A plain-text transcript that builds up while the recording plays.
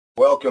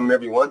Welcome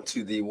everyone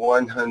to the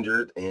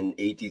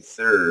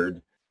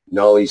 183rd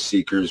Knowledge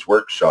Seekers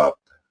Workshop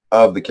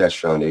of the Keshe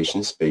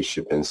Foundation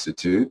Spaceship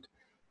Institute.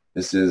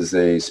 This is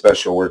a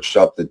special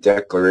workshop, the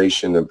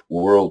Declaration of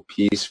World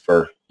Peace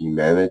for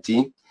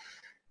Humanity,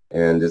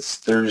 and it's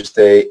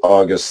Thursday,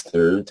 August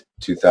 3rd,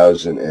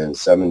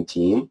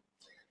 2017.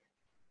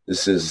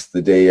 This is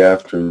the day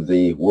after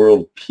the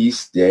World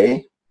Peace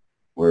Day,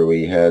 where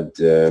we had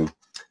the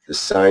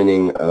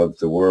signing of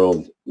the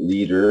world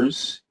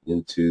leaders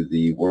into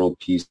the World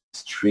Peace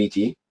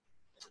Treaty.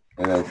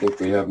 And I think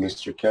we have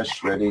Mr.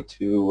 Keshe ready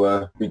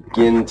to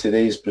begin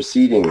today's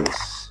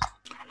proceedings.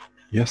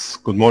 Yes,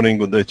 good morning,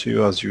 good day to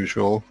you as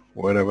usual,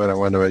 wherever and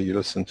whenever you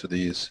listen to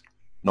these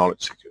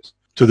knowledge seekers.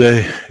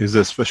 Today is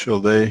a special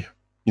day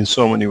in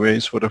so many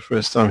ways. For the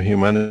first time,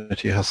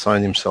 humanity has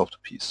signed himself to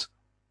peace.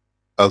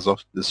 As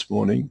of this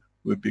morning,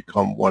 we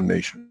become one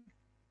nation,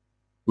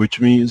 which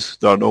means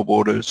there are no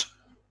borders,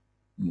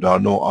 there are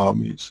no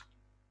armies,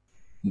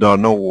 there are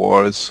no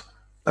wars,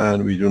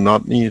 and we do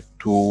not need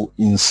to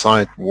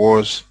incite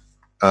wars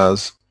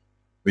as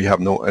we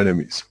have no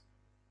enemies.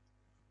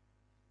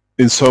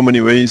 In so many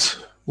ways,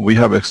 we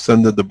have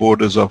extended the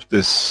borders of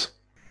this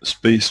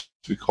space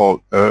we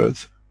call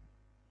Earth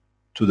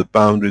to the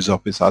boundaries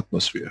of its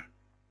atmosphere.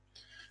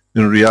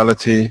 In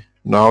reality,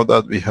 now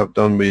that we have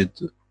done with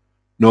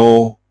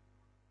no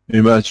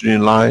imaginary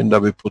line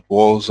that we put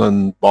walls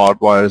and barbed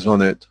wires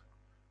on it,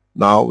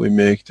 now we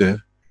make the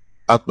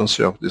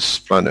atmosphere of this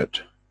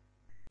planet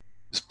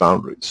its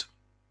boundaries.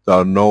 There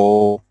are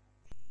no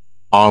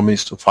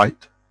armies to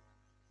fight,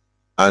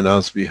 and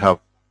as we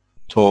have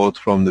taught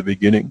from the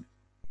beginning,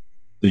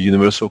 the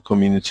universal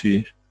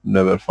community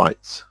never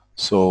fights.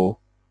 So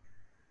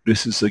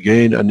this is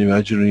again an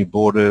imaginary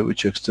border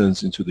which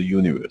extends into the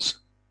universe.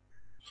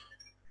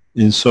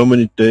 In so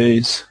many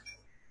days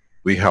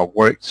we have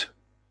worked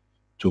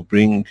to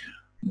bring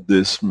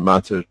this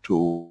matter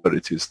to where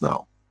it is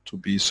now, to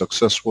be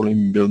successful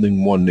in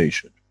building one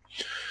nation.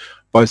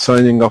 By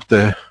signing of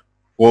the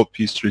World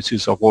Peace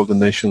Treaties of all the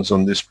nations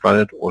on this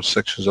planet or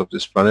sections of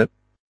this planet,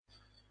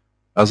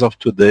 as of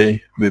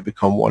today we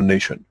become one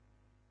nation,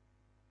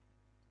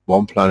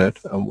 one planet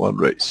and one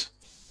race.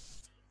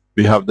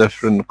 We have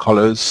different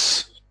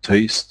colors,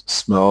 taste,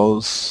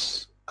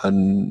 smells,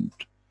 and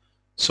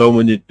so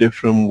many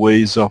different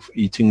ways of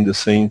eating the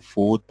same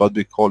food, but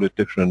we call it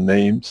different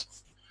names.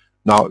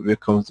 Now it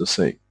becomes the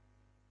same.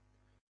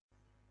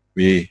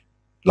 We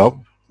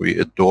love, we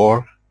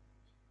adore,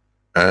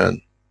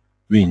 and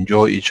we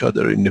enjoy each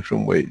other in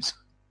different ways.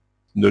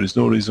 There is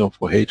no reason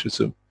for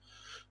hatred.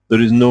 There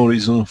is no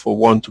reason for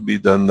one to be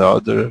than the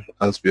other,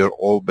 as we are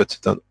all better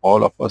than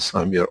all of us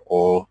and we are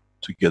all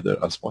together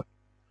as one.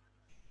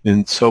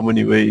 In so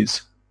many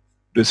ways,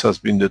 this has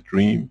been the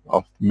dream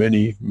of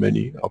many,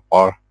 many of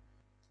our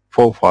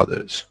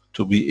forefathers,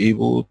 to be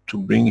able to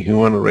bring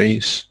human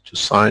race to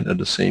sign at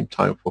the same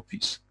time for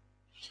peace.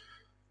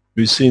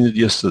 We've seen it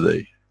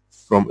yesterday.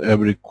 From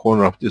every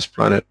corner of this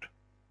planet,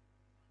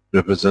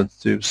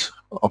 representatives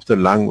of the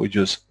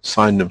languages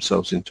sign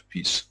themselves into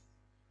peace.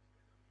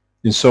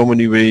 In so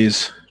many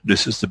ways,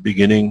 this is the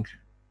beginning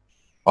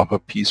of a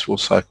peaceful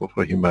cycle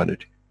for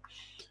humanity.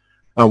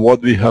 And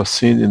what we have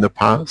seen in the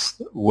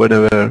past,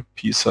 whenever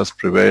peace has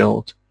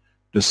prevailed,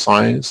 the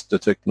science, the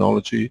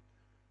technology,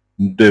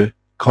 the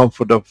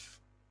comfort of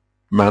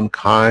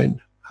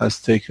mankind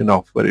has taken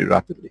off very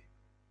rapidly.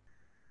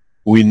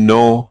 We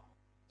know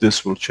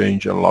this will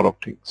change a lot of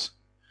things.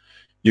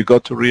 You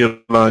got to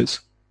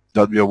realize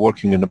that we are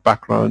working in the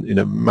background in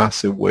a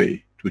massive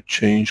way to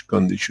change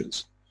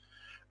conditions.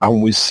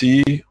 And we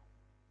see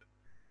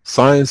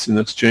science in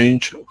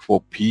exchange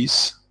for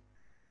peace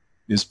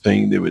is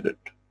paying dividend,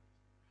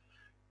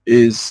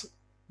 is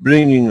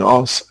bringing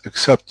us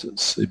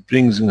acceptance. It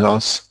brings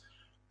us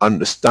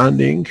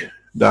understanding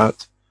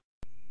that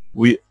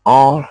we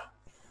are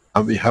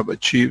and we have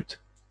achieved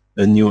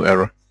a new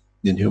era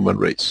in human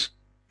race.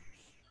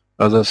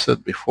 As I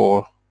said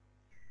before,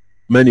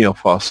 many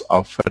of us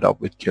are fed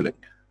up with killing,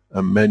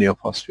 and many of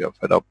us we are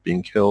fed up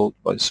being killed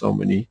by so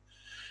many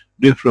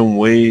different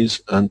ways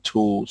and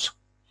tools,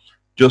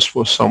 just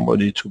for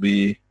somebody to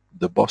be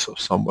the boss of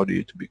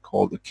somebody, to be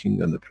called the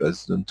king and the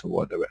president or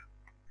whatever.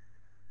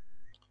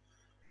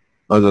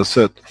 As I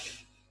said,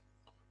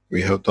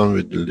 we have done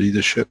with the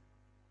leadership,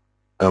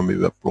 and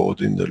we have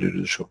brought in the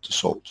leadership of the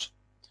souls.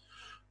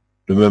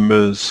 The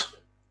members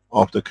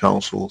of the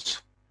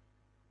councils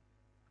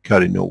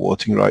carry no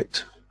voting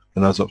right,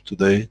 and as of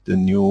today, the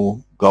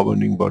new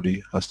governing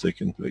body has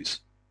taken place.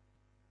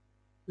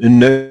 In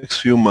the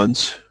next few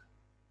months,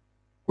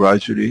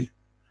 gradually,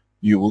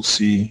 you will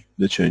see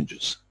the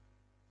changes.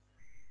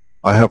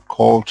 I have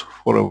called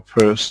for a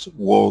first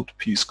World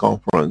Peace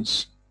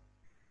Conference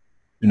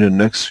in the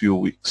next few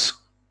weeks.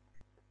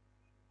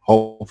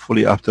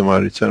 Hopefully after my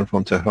return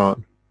from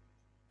Tehran,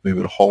 we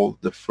will hold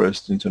the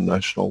first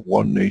international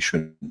One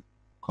Nation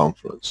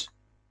conference.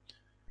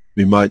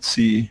 We might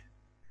see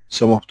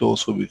some of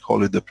those who we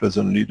call it the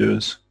present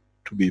leaders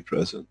to be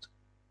present.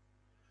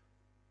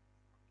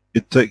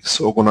 It takes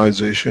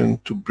organization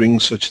to bring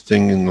such a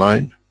thing in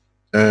line,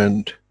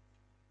 And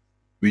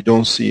we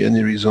don't see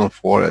any reason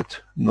for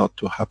it not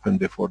to happen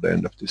before the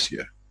end of this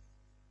year.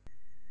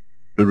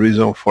 The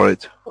reason for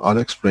it, I'll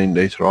explain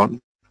later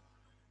on.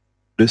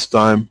 This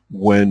time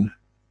when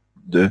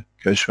the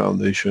Keshe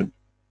Foundation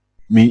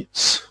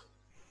meets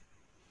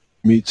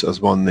as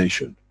one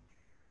nation.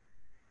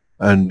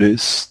 And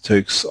this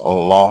takes a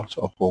lot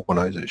of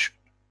organization.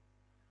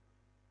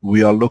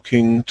 We are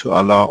looking to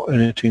allow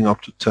anything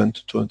up to 10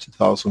 to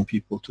 20,000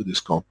 people to this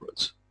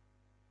conference.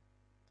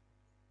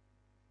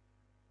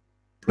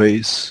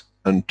 Place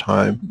and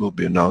time will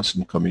be announced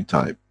in coming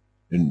time.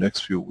 In the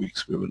next few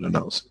weeks we will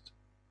announce it.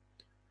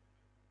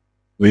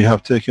 We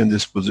have taken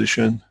this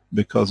position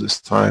because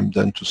it's time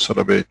then to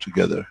celebrate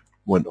together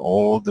when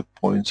all the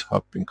points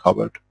have been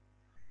covered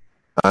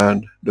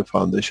and the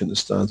foundation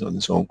stands on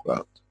its own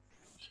ground.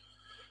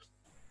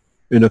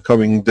 In the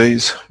coming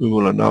days we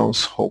will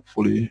announce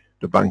hopefully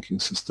the banking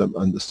system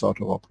and the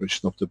start of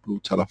operation of the blue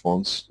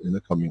telephones in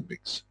the coming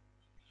weeks.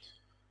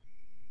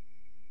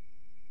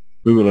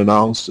 We will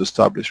announce the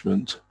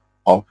establishment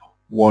of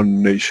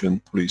one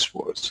nation police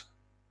force.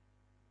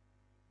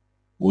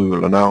 We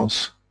will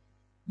announce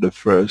the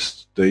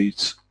first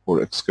dates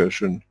for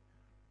excursion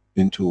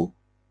into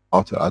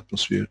outer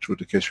atmosphere through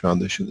the Keshe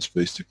Foundation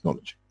Space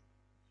Technology.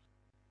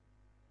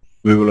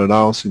 We will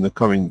announce in the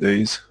coming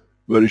days,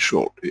 very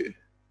shortly,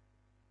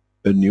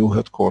 a new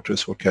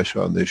headquarters for Keshe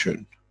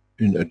Foundation,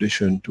 in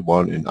addition to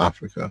one in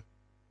Africa,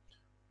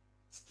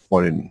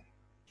 one in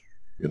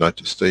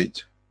United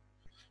States,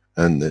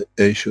 and the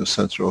Asia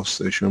Central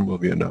Station will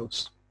be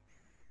announced.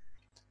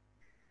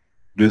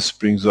 This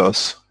brings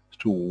us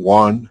to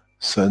one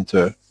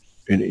center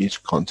in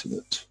each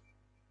continent.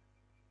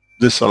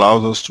 This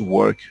allows us to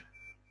work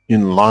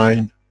in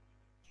line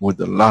with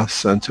the last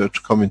center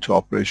to come into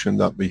operation,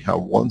 that we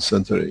have one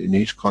center in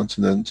each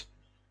continent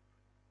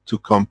to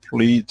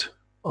complete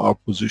our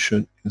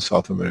position in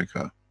South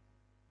America.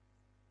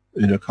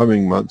 In the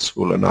coming months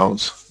we'll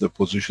announce the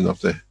position of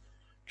the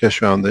Keshe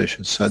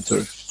Foundation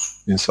Center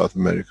in South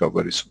America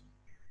very soon.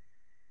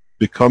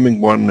 Becoming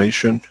one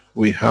nation,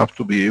 we have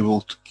to be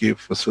able to give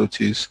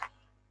facilities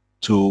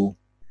to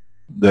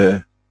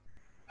the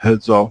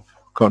heads of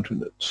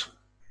continents,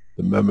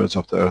 the members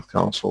of the Earth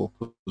Council,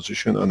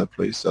 position and a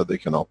place that they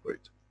can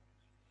operate.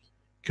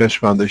 Keshe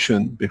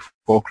Foundation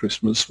before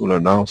Christmas will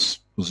announce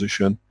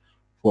position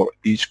for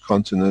each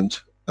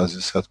continent as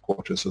its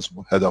headquarters, as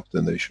head of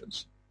the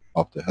nations,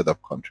 of the head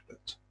of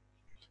continent.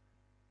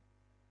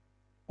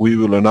 We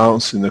will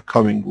announce in the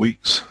coming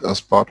weeks, as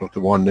part of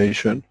the One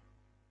Nation,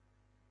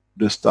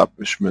 the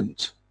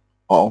establishment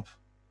of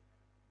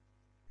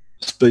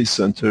space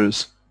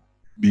centers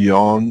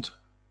beyond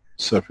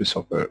surface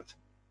of Earth.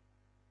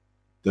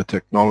 The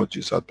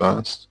technology is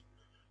advanced,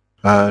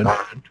 and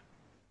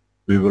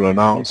we will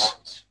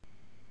announce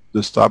the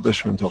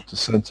establishment of the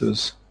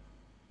centers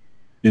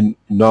in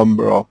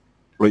number of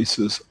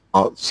places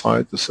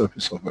outside the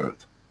surface of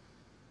Earth.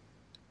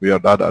 We are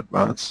that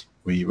advanced.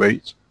 We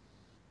wait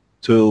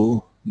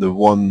till the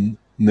One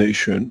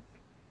Nation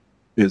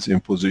is in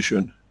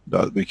position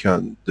that we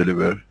can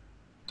deliver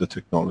the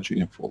technology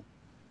in full.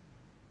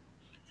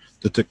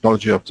 The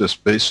technology of the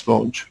space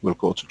launch will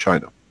go to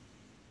China.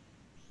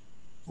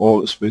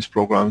 All the space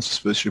programs,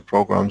 spaceship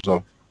programs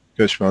of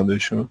Keshe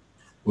Foundation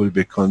will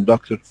be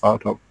conducted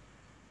out of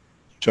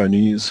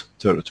Chinese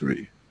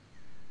territory.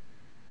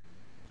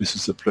 This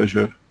is a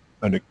pleasure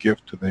and a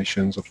gift to the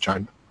nations of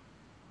China.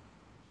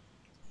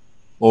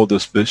 All the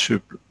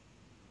spaceship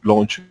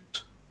launches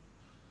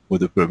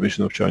with the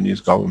permission of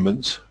Chinese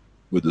governments,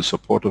 with the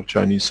support of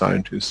Chinese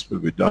scientists, will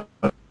be done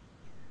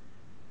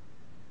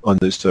on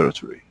this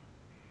territory.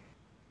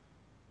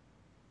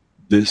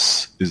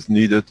 This is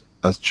needed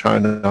as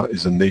China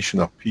is a nation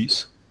of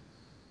peace,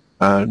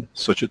 and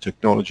such a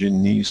technology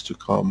needs to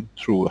come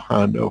through the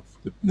hand of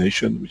the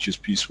nation which is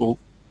peaceful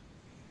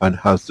and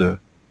has the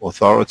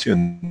authority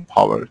and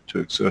power to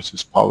exert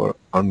its power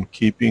on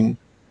keeping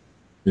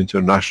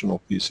international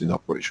peace in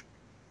operation.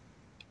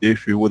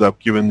 If we would have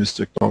given this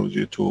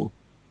technology to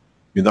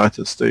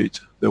United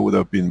States, there would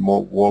have been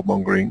more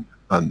warmongering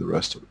and the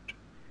rest of it.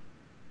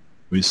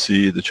 We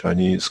see the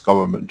Chinese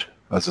government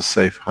as a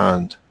safe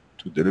hand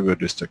to deliver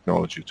this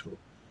technology to.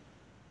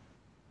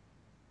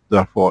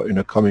 Therefore, in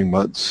the coming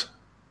months,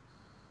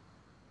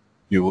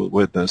 you will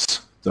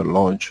witness the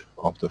launch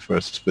of the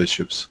first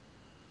spaceships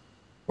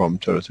from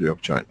territory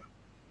of China.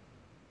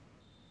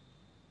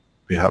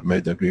 We have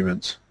made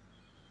agreements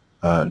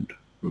and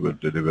we will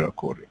deliver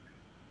accordingly.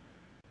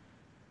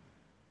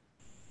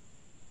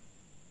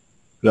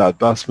 The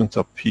advancement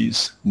of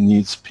peace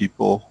needs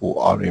people who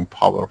are in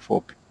power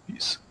for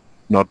peace,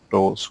 not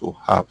those who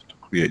have to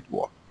create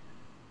war.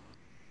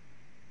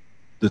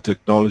 The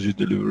technology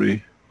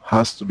delivery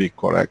has to be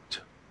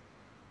correct,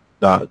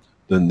 that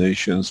the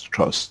nations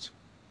trust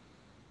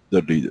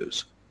the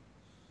leaders.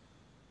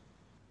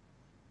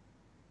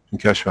 In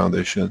Keshe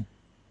Foundation,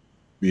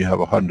 we have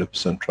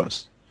 100%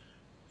 trust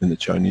in the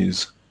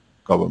Chinese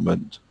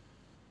government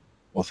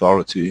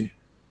authority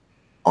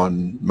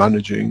on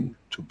managing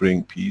to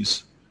bring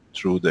peace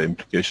through the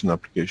implication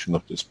application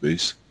of the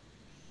space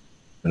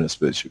and the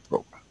spaceship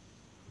program.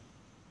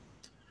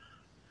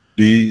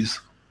 These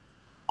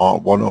are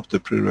one of the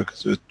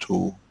prerequisites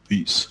to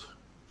peace.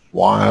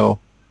 While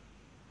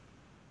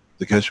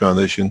the Keshe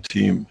Foundation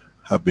team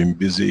have been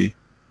busy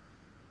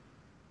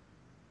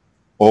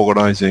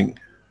organizing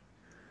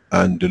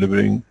and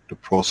delivering the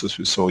process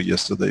we saw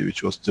yesterday,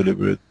 which was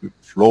delivered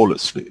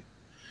flawlessly,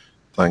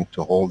 thanks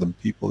to all the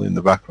people in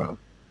the background,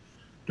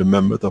 the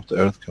members of the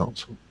Earth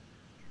Council,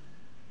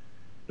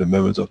 the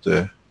members of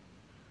the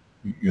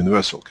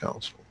Universal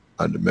Council,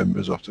 and the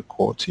members of the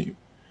core team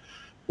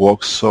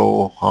worked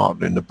so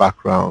hard in the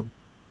background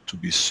to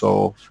be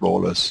so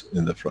flawless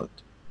in the front.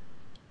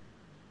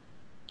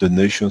 The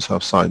nations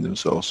have signed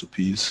themselves to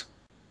peace,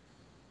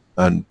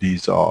 and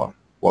these are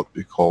what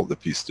we call the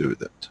peace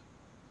dividend.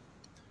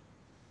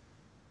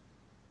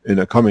 In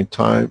the coming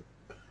time,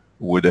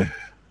 with the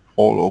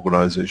whole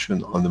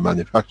organization on the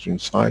manufacturing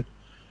side,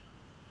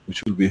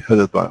 which will be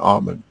headed by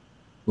Armin,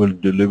 will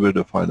deliver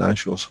the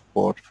financial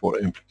support for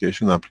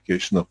implication and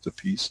application of the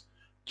peace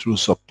through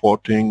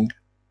supporting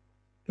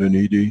the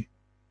needy,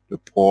 the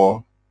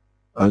poor,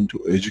 and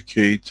to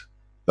educate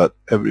that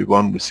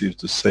everyone receives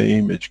the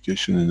same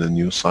education in the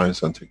new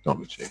science and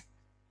technology.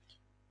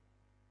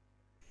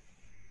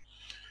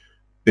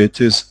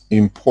 It is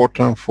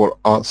important for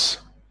us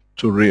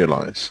to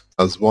realize,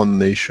 as one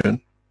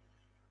nation,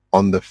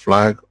 on the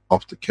flag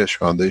of the Keshe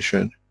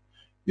Foundation,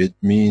 it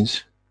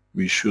means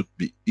we should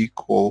be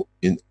equal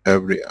in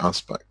every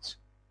aspect.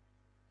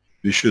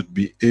 We should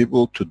be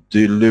able to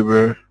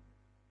deliver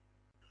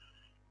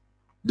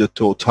the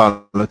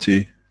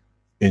totality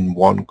in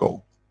one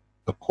go,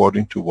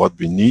 according to what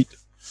we need,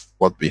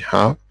 what we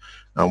have,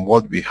 and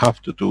what we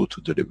have to do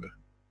to deliver.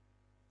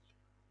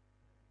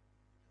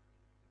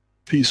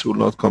 Peace will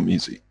not come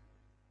easy.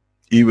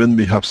 Even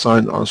we have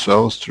signed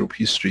ourselves through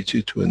Peace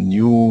Treaty to a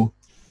new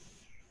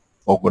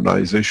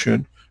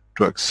organization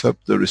to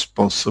accept the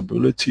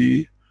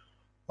responsibility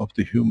of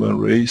the human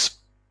race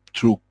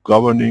through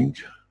governing,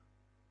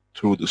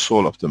 through the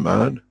soul of the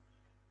man.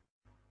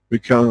 We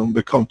can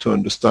become to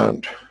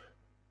understand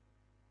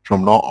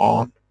from now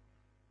on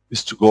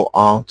is to go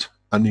out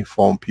and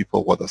inform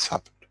people what has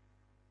happened.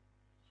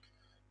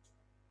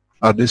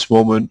 At this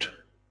moment,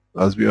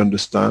 as we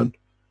understand,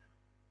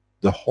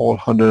 the whole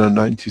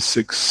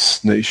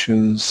 196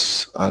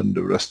 nations and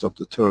the rest of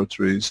the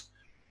territories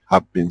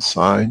have been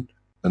signed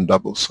and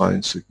double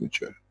signed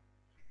signature.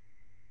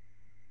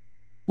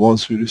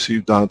 Once we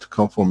receive that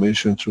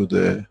confirmation through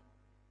the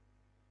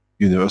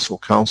Universal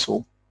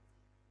Council,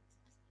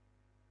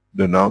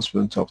 the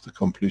announcement of the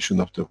completion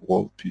of the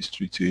World Peace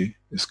Treaty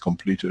is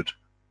completed,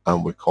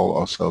 and we call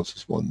ourselves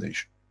as one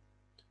nation.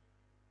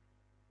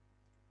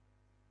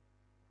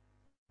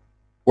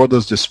 What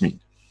does this mean?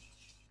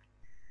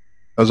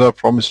 As I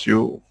promised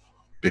you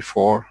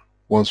before,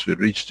 once we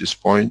reach this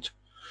point,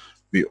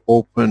 we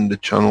open the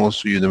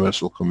channels to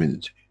universal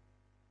community.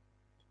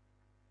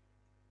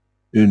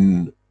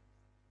 In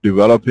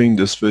developing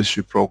the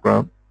spaceship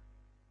program,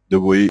 the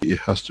way it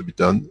has to be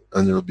done,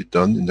 and it will be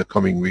done in the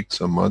coming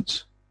weeks and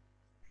months,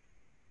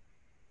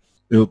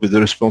 it will be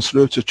the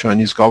responsibility of the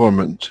Chinese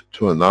government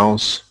to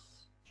announce,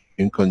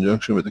 in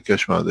conjunction with the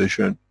Keshe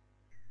Foundation,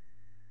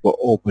 for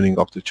opening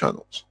up the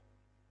channels.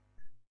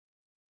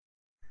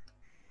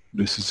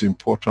 This is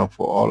important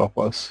for all of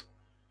us,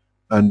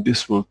 and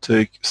this will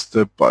take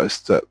step by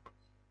step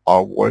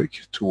our work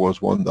towards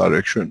one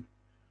direction,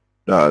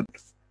 that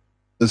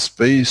the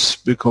space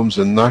becomes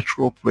a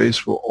natural place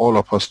for all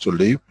of us to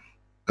live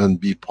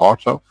and be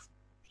part of,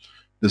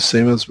 the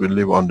same as we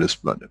live on this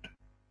planet.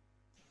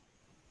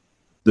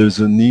 There is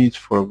a need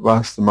for a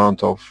vast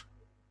amount of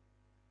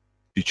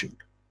teaching.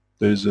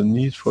 There is a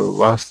need for a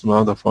vast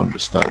amount of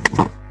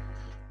understanding.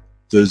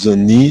 There is a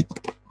need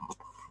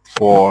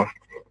for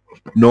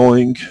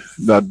knowing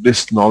that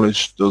this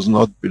knowledge does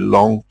not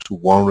belong to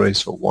one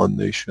race or one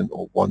nation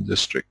or one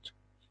district,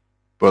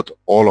 but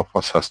all of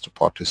us has to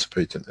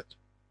participate in it.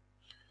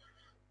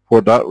 For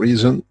that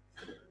reason,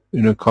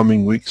 in the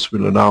coming weeks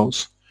we'll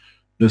announce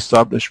the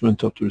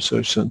establishment of the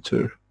research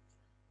center,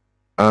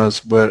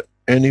 as where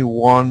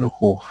anyone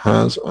who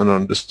has and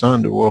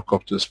understands the work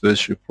of the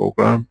spaceship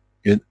program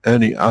in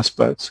any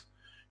aspects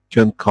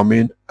can come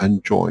in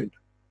and join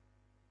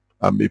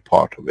and be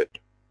part of it,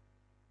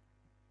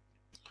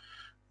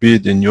 be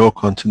it in your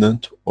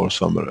continent or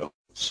somewhere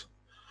else.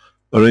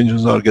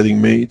 Arrangements are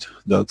getting made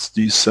that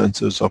these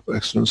centers of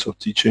excellence of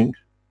teaching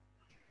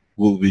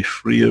will be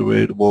free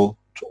available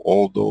to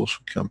all those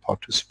who can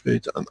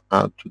participate and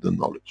add to the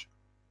knowledge.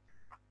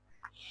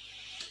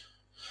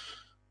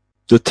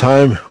 The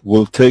time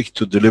will take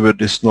to deliver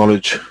this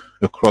knowledge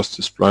across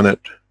this planet,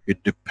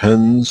 it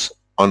depends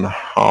on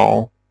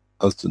how,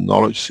 as the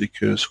knowledge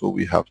seekers who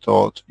we have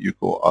taught, you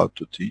go out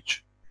to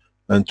teach,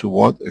 and to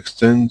what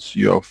extent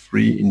you are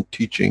free in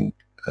teaching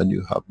and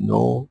you have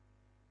no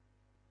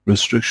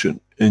restriction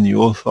in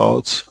your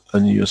thoughts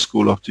and your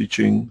school of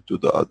teaching to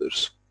the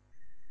others.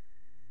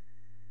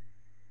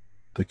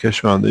 The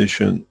Keshe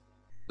Foundation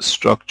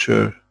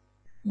structure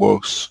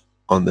works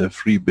on a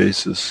free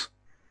basis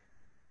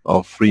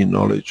of free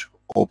knowledge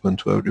open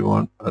to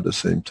everyone at the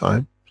same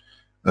time.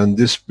 And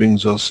this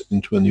brings us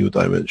into a new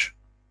dimension.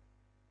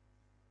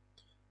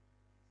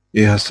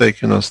 It has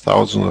taken us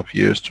thousands of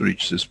years to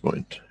reach this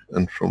point,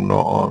 and from now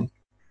on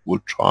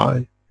we'll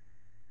try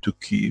to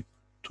keep,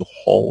 to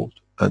hold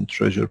and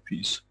treasure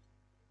peace.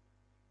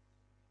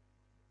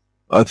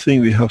 I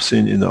think we have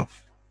seen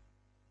enough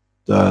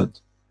that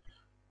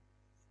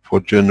for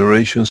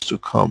generations to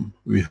come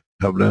we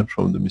have learned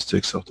from the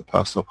mistakes of the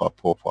past of our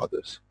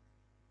forefathers.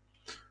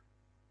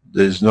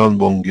 There is not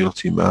one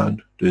guilty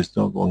man, there is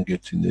not one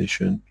guilty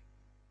nation.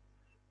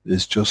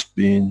 It's just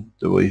been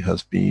the way it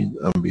has been,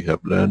 and we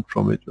have learned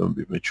from it when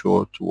we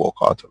mature to walk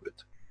out of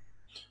it.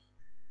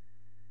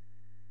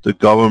 The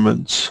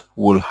governments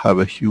will have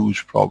a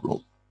huge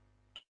problem.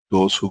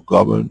 Those who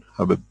govern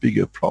have a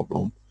bigger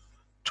problem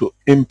to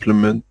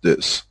implement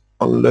this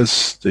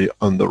unless they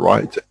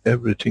underwrite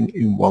everything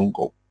in one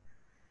go.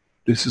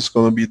 This is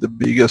going to be the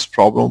biggest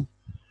problem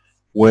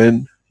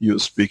when you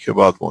speak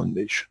about one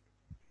nation.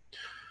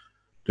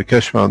 The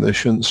Keshe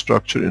Foundation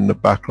structure in the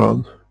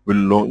background will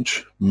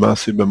launch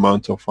massive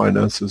amount of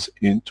finances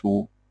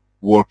into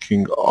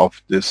working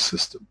of this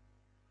system.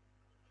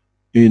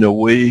 In a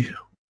way,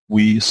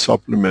 we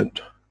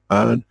supplement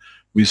and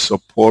we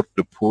support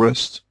the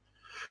poorest,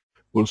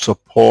 we'll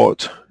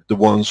support the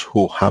ones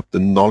who have the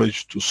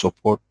knowledge to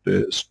support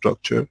the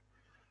structure,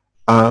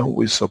 and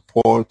we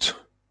support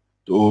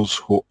those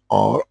who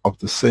are of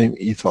the same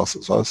ethos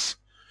as us,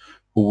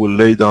 who will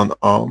lay down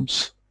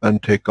arms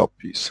and take up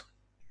peace.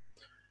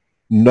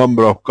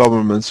 Number of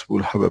governments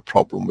will have a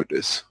problem with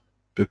this,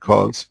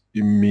 because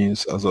it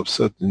means, as I've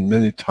said in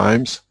many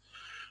times,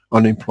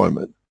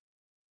 unemployment.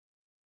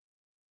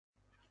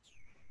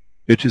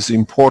 It is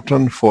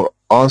important for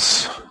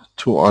us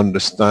to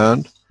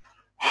understand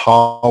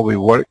how we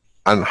work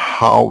and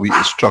how we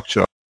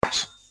structure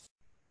ourselves.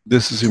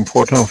 This is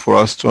important for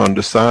us to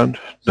understand.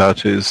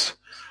 That is,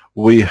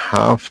 we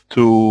have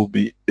to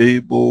be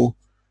able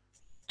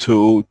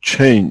to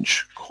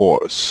change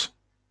course.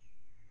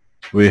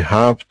 We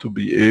have to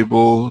be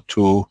able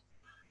to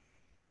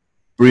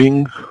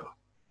bring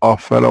our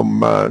fellow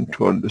man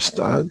to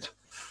understand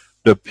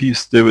the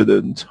peace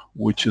dividend,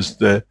 which is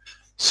the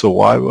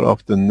survival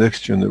of the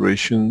next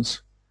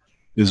generations,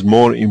 is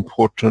more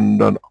important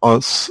than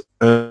us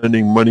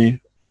earning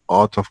money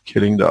out of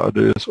killing the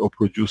others or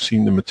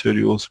producing the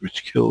materials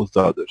which kills the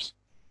others.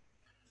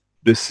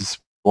 This is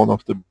one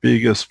of the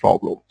biggest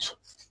problems.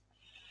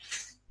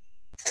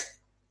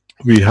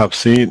 We have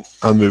seen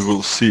and we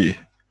will see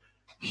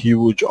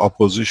huge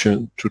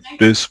opposition to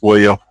this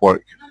way of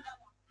work.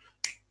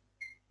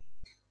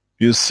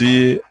 You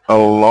see a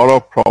lot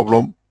of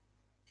problem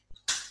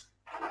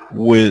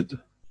with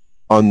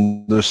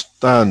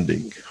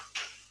understanding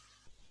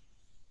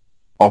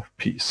of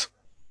peace.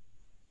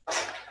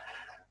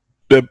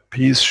 The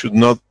peace should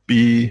not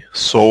be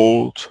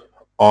sold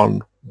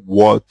on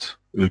what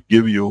will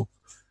give you.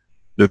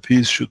 The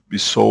peace should be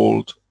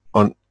sold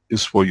on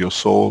is for your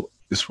soul,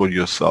 is for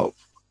yourself.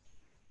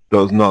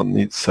 Does not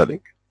need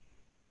selling.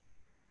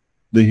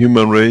 The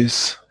human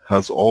race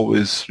has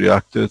always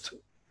reacted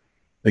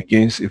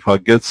against, if I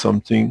get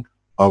something,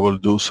 I will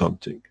do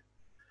something.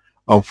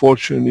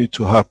 Unfortunately,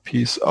 to have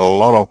peace, a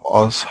lot of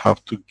us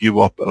have to give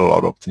up a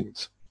lot of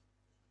things.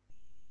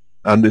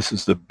 And this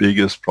is the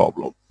biggest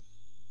problem.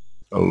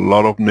 A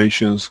lot of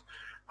nations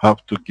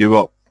have to give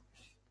up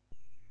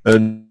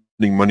earning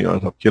money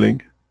out of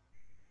killing,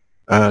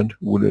 and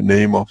with the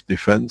name of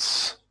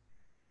defense,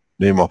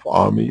 name of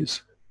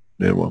armies,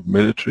 name of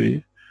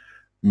military,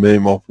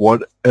 name of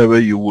whatever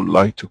you would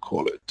like to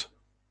call it,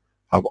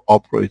 have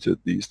operated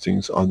these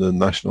things under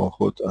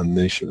nationalhood and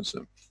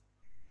nationalism.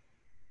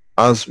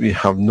 As we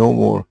have no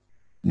more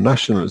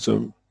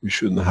nationalism, we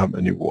shouldn't have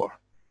any war.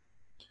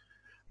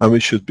 And we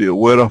should be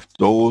aware of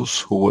those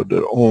who, with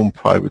their own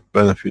private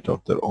benefit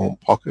of their own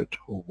pocket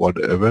or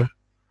whatever,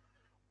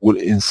 will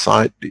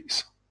incite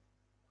these.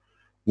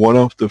 One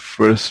of the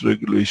first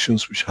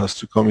regulations which has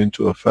to come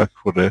into effect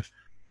for the,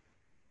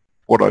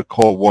 what I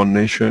call one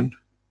nation,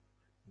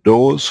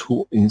 those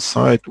who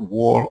incite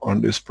war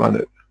on this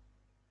planet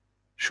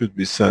should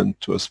be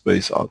sent to a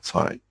space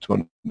outside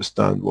to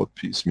understand what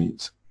peace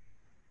means,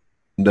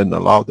 and then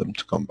allow them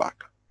to come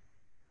back.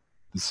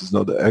 This is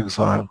not the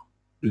exile.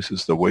 This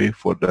is the way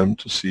for them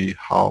to see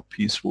how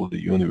peaceful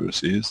the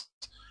universe is.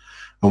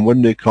 And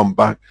when they come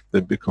back, they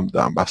become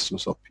the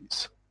ambassadors of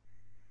peace.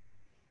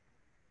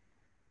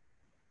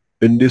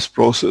 In this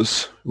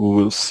process, we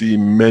will see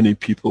many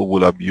people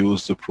will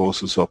abuse the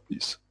process of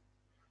peace.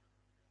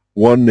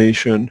 One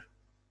nation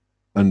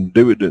and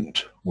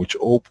dividend, which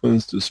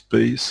opens the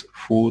space,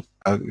 food,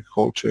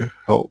 agriculture,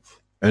 health,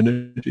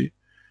 energy,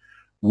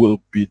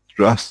 will be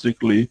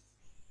drastically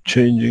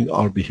changing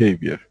our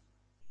behavior.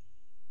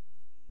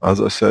 As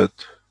I said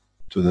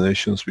to the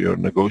nations we are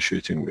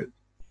negotiating with,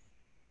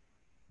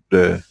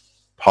 the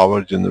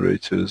power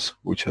generators,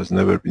 which has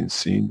never been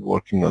seen,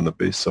 working on the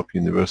basis of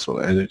universal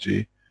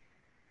energy,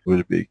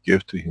 will be a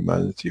gift to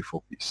humanity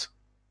for peace.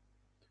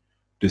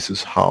 This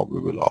is how we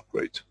will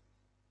operate.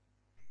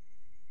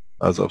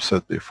 As I've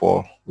said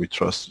before, we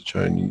trust the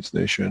Chinese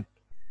nation,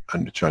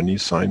 and the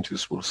Chinese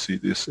scientists will see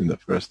this in the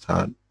first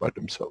hand by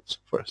themselves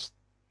first.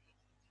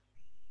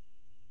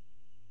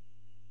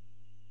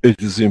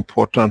 It is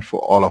important for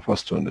all of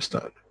us to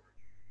understand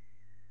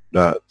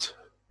that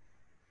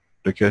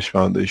the Keshe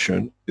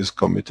Foundation is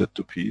committed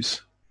to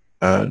peace,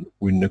 and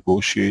we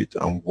negotiate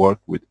and work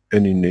with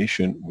any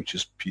nation which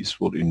is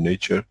peaceful in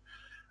nature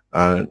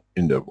and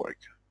in their work.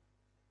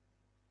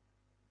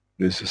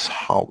 This is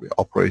how we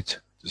operate,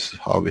 this is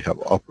how we have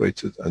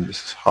operated, and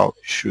this is how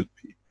it should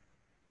be.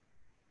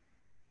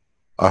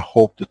 I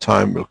hope the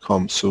time will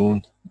come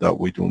soon that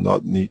we do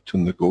not need to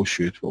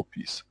negotiate for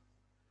peace,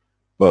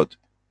 but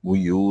we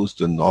use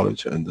the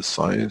knowledge and the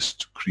science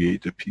to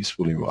create a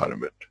peaceful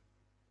environment.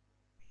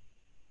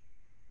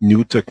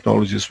 New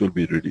technologies will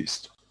be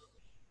released.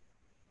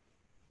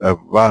 A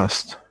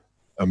vast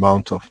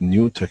amount of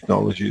new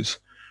technologies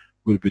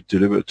will be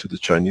delivered to the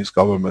Chinese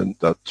government,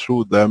 that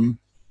through them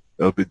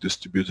they'll be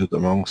distributed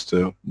amongst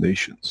the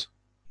nations.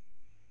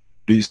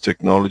 These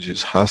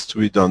technologies has to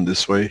be done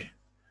this way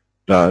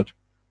that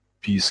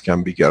peace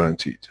can be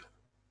guaranteed.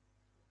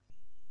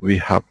 We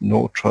have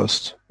no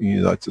trust in the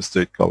United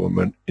States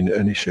government in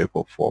any shape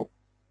or form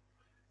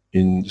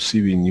in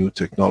receiving new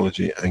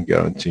technology and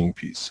guaranteeing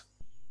peace.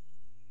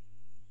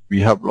 We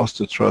have lost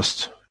the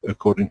trust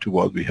according to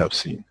what we have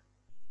seen.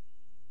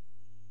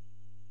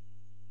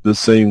 The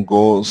same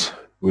goes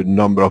with a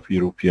number of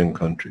European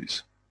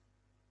countries.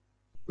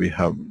 We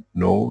have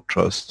no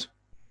trust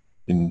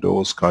in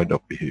those kind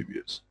of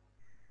behaviors.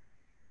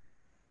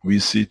 We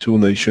see two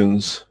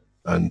nations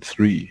and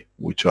three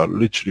which are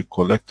literally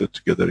collected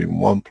together in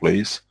one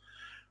place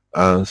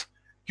as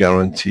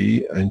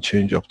guarantee and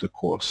change of the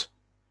course.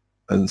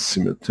 And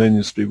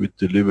simultaneously we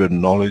deliver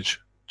knowledge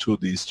to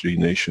these three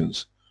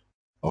nations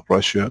of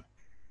Russia,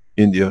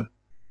 India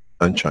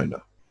and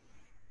China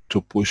to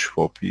push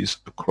for peace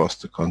across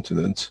the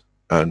continent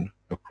and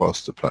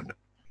across the planet.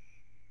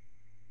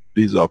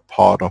 These are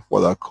part of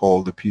what I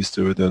call the peace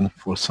dividend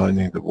for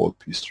signing the World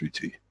Peace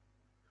Treaty,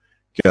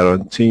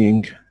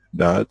 guaranteeing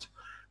that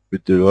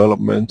with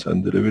development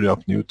and delivery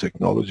of new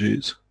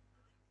technologies,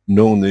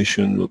 no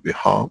nation will be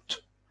harmed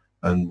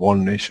and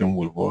one nation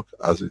will work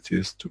as it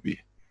is to be.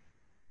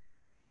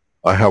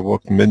 I have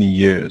worked many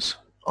years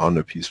on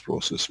the peace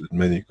process with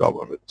many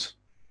governments,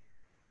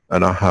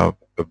 and I have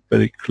a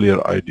very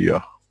clear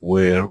idea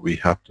where we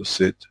have to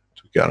sit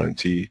to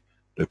guarantee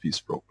the peace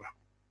program.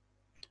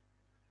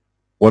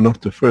 One of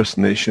the first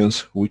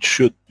nations which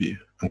should be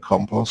and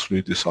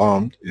compulsorily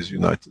disarmed is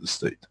United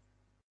States.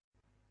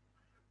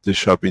 There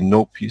shall be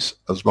no peace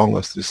as long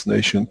as this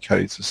nation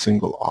carries a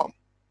single arm.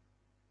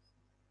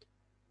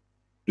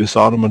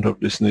 Disarmament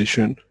of this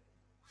nation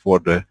for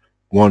the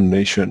one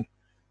nation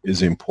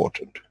is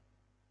important.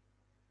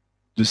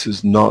 This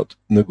is not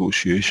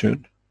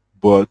negotiation,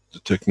 but the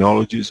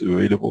technology is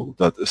available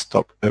that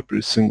stop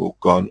every single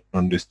gun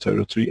on this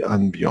territory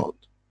and beyond.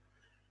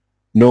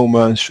 No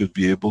man should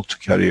be able to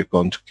carry a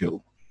gun to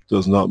kill. It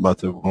does not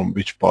matter from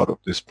which part of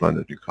this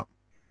planet you come.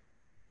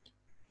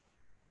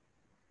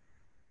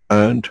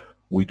 And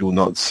we do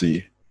not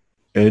see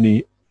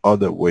any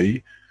other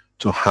way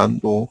to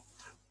handle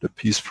the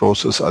peace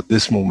process at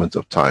this moment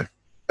of time,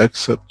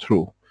 except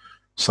through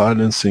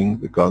silencing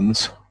the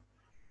guns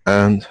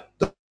and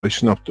the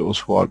action of those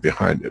who are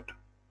behind it,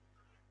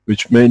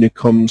 which mainly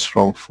comes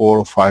from 4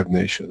 or 5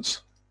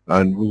 nations.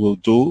 And we will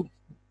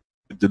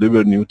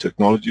deliver new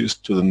technologies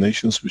to the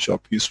nations which are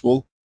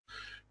peaceful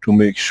to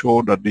make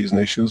sure that these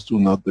nations do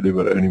not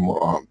deliver any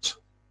more arms.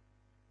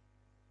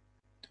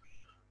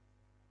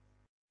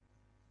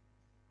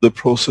 The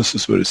process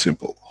is very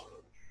simple.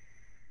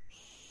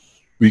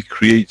 We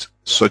create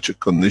such a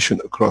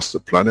condition across the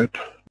planet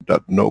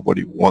that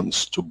nobody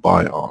wants to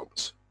buy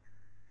arms.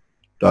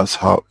 That's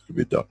how it will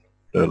be done.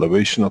 The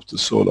elevation of the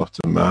soul of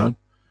the man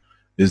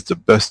is the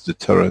best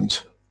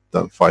deterrent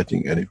than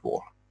fighting any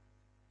war.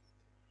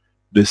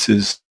 This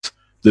is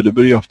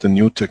delivery of the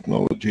new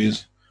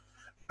technologies,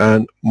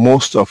 and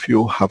most of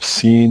you have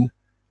seen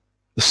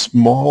a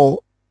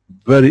small,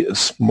 very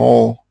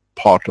small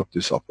part of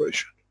this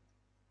operation.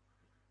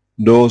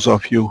 Those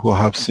of you who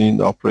have seen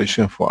the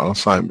operation for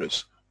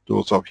Alzheimer's,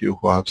 those of you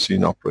who have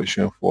seen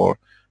operation for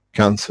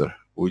cancer,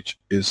 which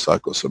is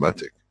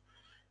psychosomatic,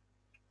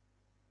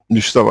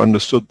 you should have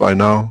understood by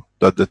now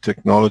that the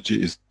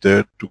technology is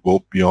there to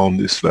go beyond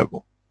this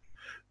level.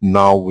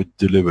 Now we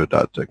deliver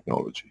that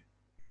technology.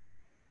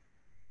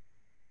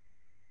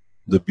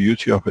 The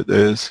beauty of it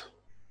is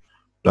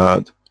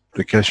that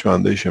the Keshe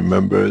Foundation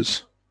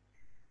members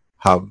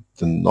have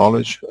the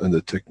knowledge and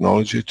the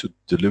technology to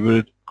deliver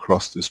it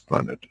across this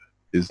planet.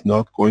 It's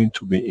not going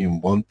to be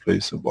in one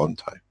place at one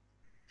time.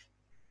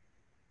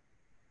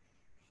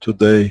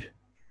 Today,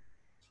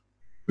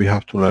 we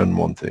have to learn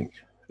one thing.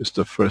 It's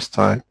the first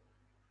time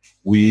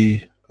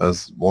we,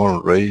 as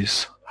one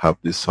race,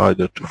 have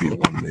decided to be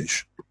one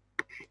nation.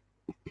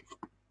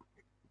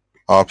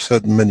 I've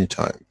said many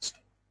times,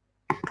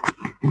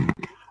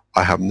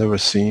 I have never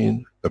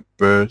seen A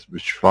bird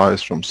which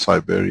flies from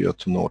Siberia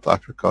to North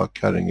Africa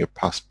carrying a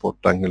passport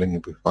dangling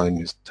behind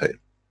his tail.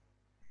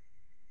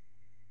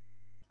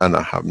 And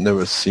I have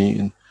never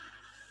seen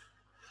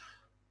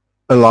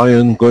a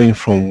lion going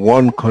from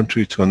one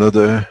country to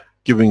another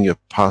giving a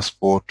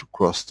passport to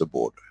cross the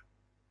border.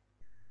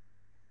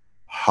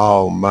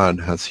 How man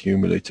has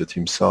humiliated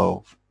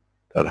himself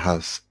that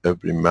has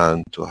every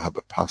man to have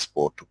a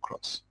passport to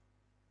cross.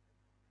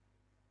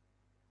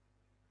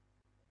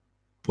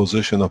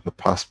 Possession of a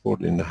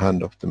passport in the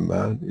hand of the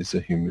man is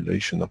a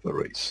humiliation of a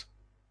race,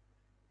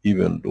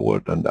 even lower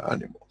than the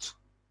animals.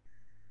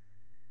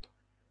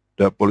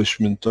 The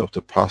abolishment of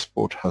the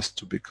passport has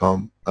to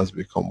become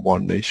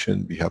one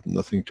nation. We have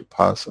nothing to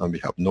pass and we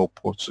have no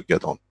ports to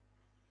get on,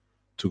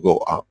 to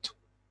go out.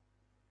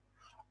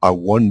 I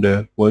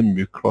wonder when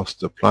we cross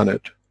the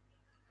planet,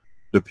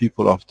 the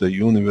people of the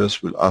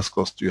universe will ask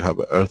us, do you have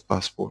an Earth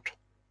passport?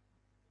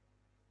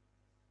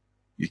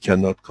 You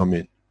cannot come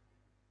in.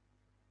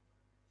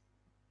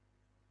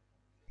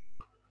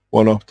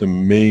 One of the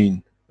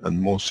main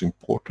and most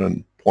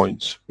important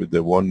points with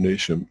the one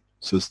nation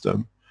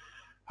system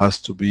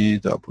has to be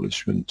the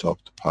abolishment of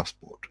the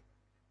passport.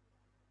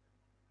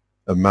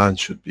 A man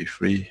should be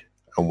free,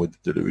 and with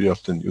the delivery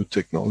of the new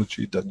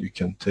technology that you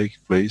can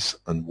take place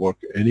and work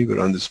anywhere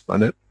on this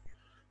planet,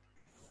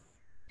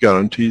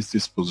 guarantees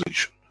this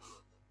position.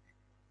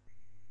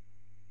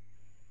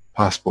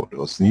 Passport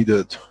was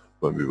needed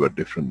when we were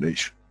different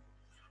nation.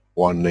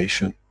 One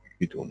nation,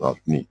 we do not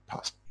need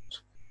passport.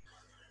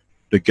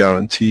 The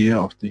guarantee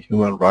of the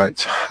human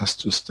rights has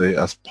to stay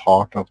as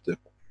part of the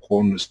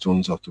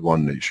cornerstones of the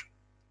one nation.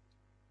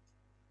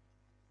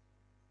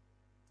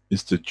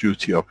 It's the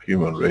duty of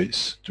human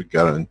race to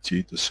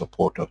guarantee the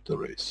support of the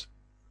race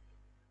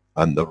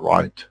and the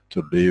right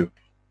to live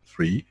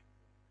free,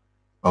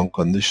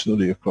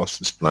 unconditionally across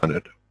this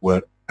planet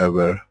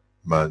wherever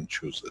man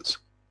chooses.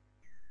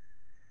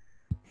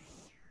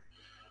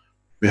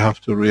 We have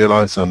to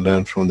realize and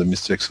learn from the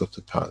mistakes of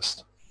the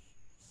past.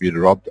 We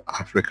robbed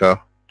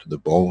Africa to the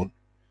bone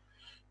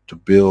to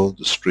build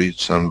the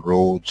streets and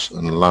roads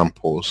and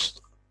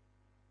lampposts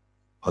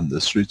on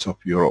the streets of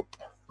Europe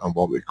and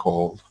what we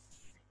call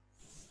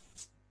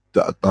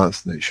the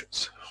advanced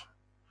nations.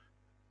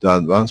 The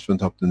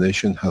advancement of the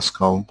nation has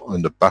come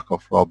on the back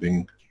of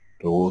robbing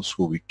those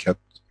who we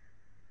kept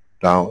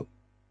down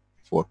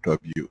for to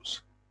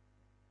abuse.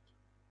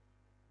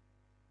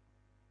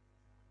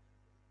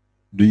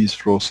 These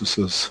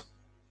processes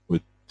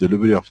with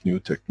delivery of new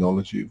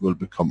technology will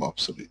become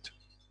obsolete.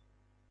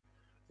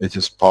 It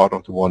is part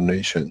of the One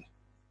Nation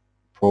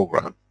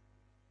program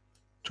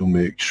to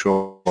make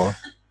sure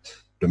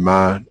the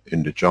man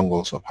in the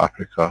jungles of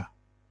Africa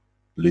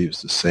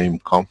lives the same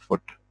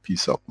comfort,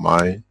 peace of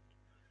mind,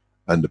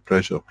 and the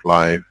pleasure of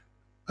life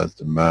as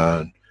the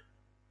man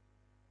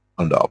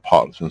on the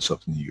apartments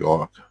of New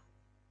York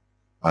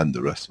and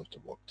the rest of the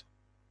world.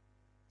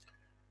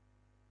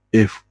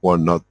 If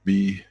one not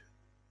be,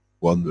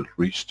 one will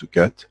reach to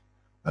get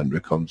and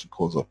becomes a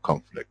cause of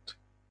conflict.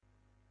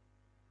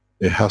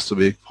 It has to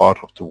be part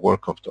of the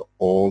work of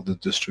all the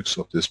districts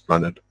of this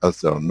planet,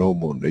 as there are no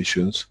more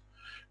nations,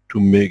 to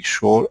make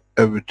sure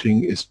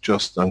everything is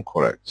just and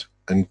correct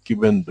and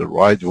given the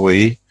right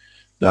way,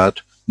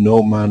 that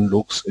no man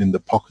looks in the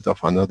pocket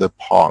of another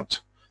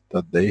part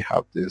that they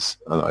have this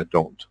and I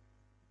don't.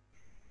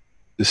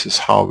 This is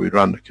how we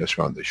run the Keshe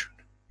Foundation.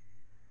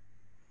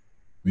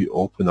 We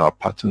open our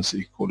patents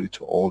equally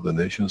to all the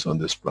nations on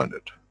this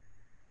planet.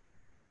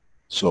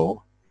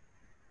 So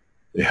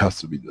it has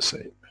to be the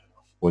same.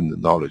 When the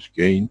knowledge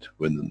gained,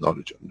 when the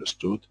knowledge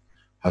understood,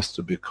 has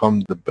to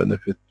become the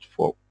benefit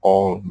for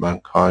all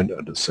mankind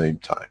at the same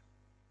time.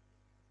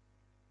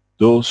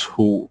 Those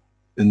who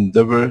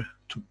endeavor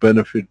to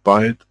benefit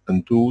by it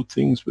and do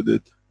things with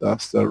it,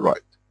 that's their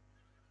right.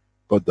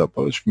 But the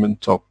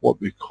abolishment of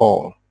what we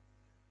call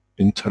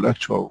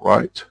intellectual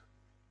right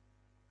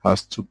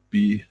has to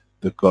be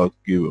the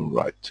God-given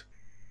right.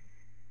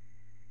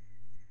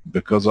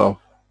 Because of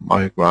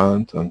my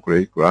grand and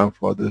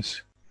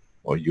great-grandfathers,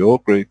 or your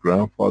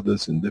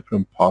great-grandfathers in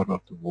different parts of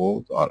the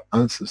world, our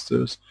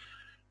ancestors,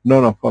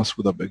 none of us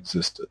would have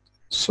existed.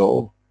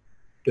 So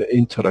the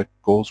intellect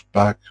goes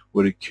back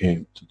where it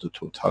came, to the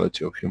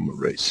totality of human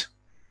race.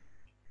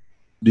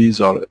 These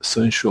are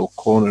essential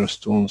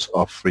cornerstones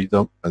of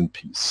freedom and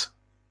peace.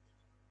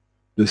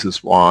 This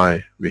is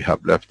why we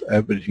have left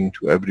everything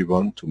to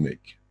everyone to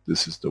make.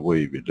 This is the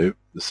way we live,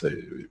 this is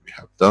the way we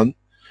have done,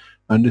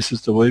 and this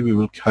is the way we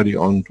will carry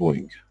on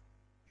doing.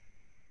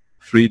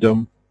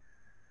 Freedom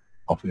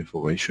of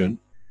information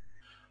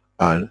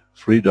and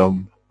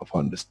freedom of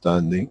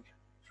understanding,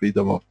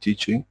 freedom of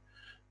teaching,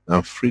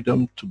 and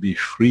freedom to be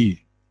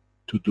free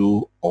to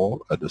do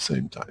all at the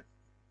same time.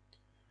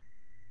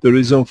 The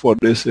reason for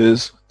this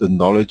is the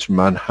knowledge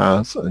man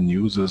has and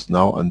uses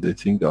now, and they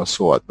think they are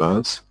so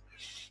advanced.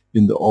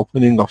 In the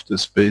opening of the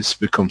space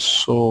becomes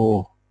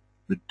so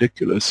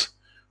ridiculous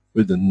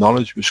with the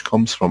knowledge which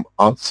comes from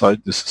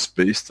outside this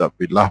space that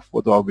we laugh.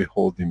 What are we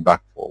holding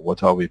back for?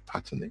 What are we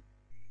patterning?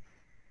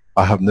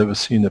 I have never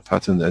seen a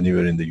pattern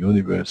anywhere in the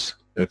universe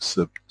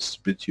except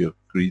stupidity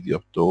greedy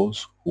of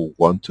those who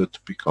wanted to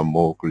become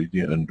more greedy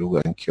and do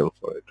and kill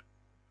for it.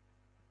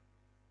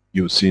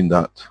 You've seen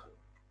that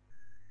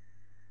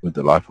with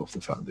the life of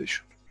the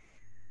Foundation.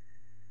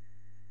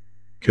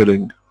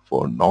 Killing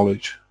for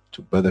knowledge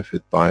to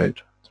benefit by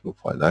it through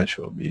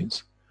financial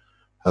means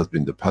has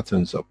been the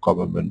patterns of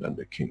government and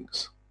the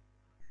kings,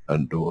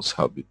 and those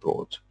have been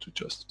brought to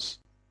justice.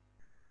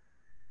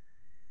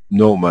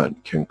 No man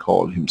can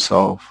call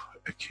himself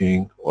a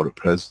king or a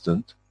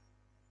president,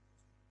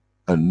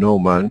 and no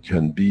man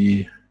can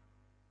be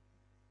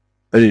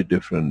any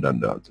different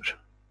than the other.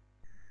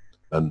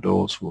 And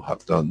those who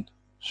have done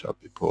shall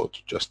be brought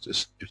to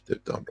justice if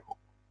they've done wrong.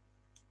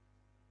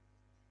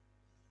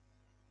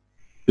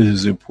 It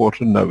is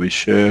important that we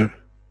share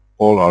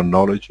all our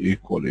knowledge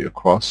equally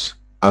across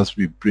as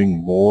we bring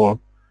more,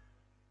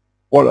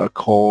 what I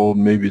call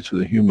maybe to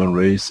the human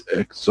race,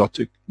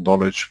 exotic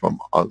knowledge from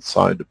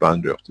outside the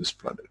boundary of this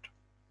planet.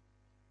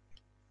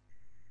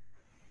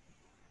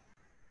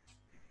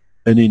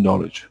 Any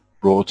knowledge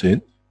brought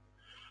in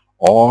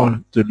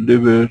or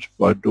delivered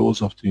by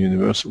those of the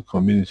universal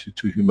community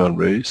to human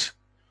race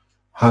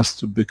has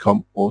to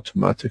become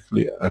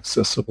automatically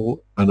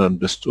accessible and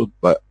understood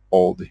by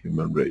all the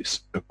human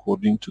race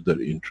according to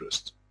their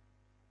interest.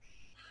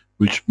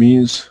 Which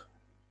means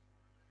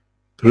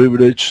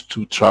privilege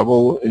to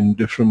travel in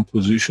different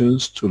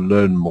positions to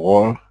learn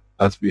more,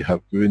 as we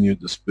have given you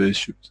the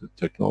spaceship, the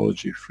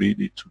technology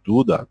freely to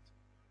do that,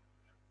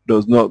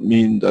 does not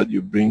mean that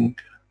you bring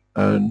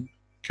and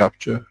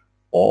capture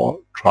or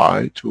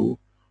try to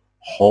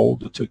hold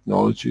the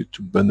technology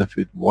to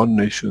benefit one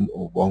nation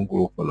or one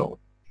group alone.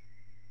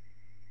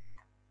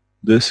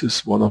 This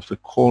is one of the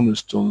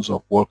cornerstones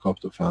of work of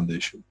the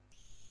Foundation.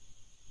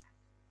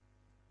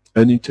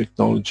 Any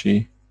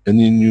technology,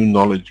 any new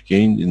knowledge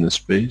gained in the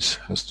space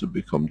has to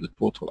become the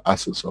total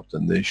assets of the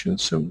nation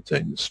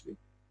simultaneously.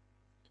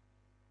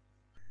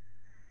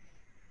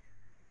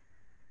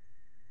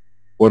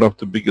 One of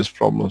the biggest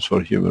problems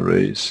for human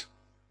race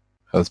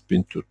has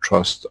been to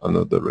trust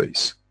another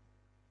race.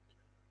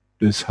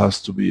 This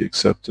has to be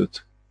accepted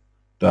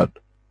that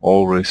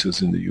all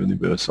races in the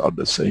universe are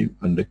the same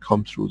and they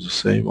come through the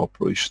same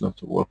operation of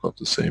the work of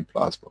the same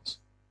plasmas.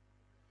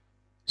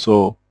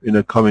 So in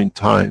a coming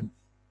time,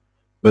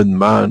 when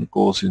man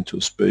goes into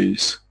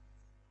space,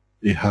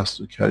 he has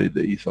to carry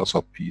the ethos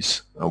of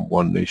peace and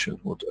one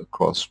nationhood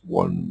across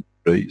one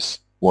race,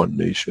 one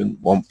nation,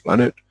 one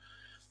planet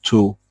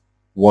to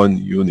one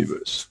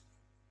universe.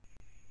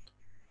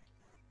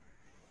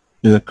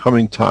 In a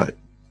coming time,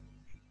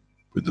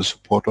 with the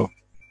support of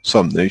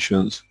some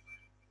nations,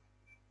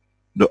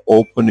 the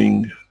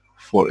opening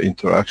for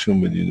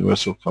interaction with the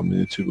universal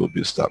community will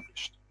be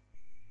established.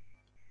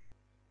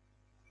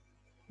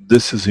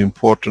 This is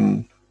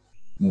important,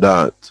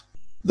 that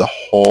the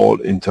whole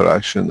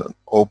interaction and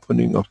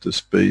opening of the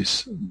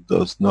space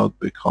does not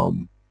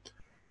become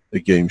a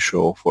game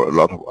show for a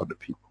lot of other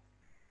people.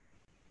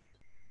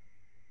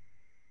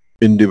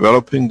 In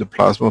developing the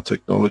plasma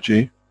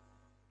technology,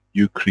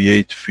 you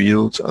create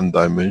fields and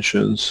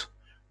dimensions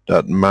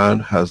that man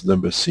has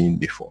never seen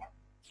before,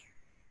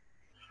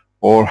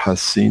 or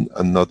has seen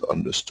and not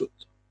understood.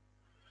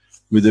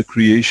 With the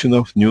creation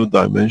of new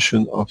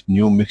dimension, of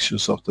new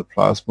mixtures of the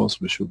plasmas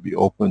which will be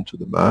open to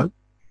the man,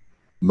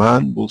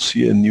 man will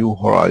see a new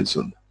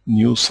horizon,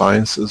 new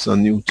sciences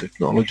and new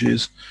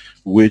technologies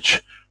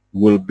which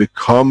will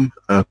become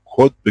and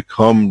could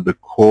become the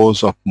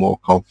cause of more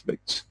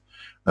conflicts.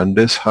 And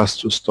this has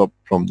to stop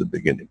from the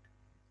beginning.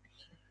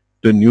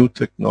 The new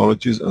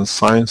technologies and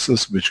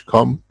sciences which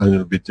come and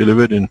will be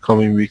delivered in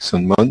coming weeks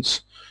and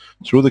months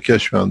through the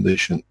Keshe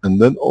Foundation,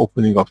 and then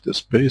opening of the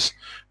space,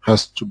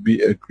 has to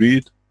be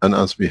agreed, and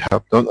as we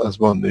have done as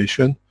one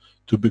nation,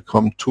 to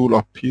become tool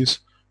of peace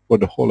for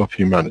the whole of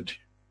humanity.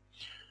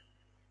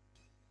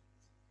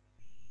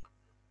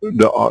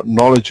 The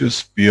knowledge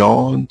is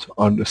beyond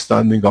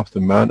understanding of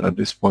the man at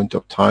this point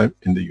of time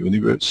in the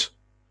universe,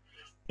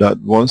 that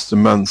once the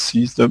man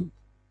sees them,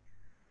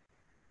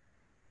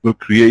 will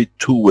create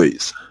two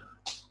ways: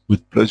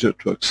 with pleasure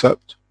to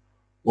accept,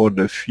 or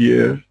the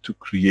fear to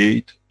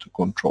create, to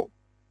control.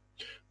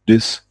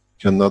 This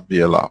cannot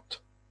be allowed.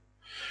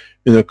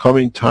 In the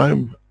coming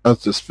time,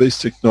 as the space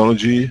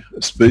technology,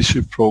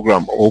 spaceship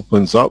program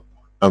opens up,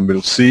 and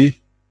we'll see,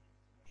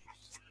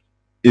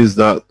 is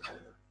that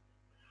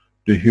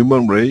the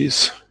human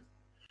race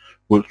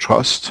will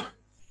trust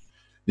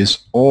his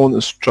own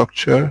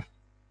structure,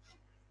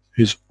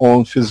 his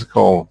own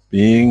physical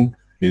being,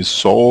 his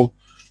soul,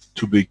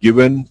 to be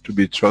given, to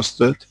be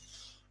trusted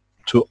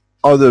to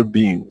other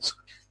beings,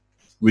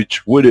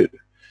 which with it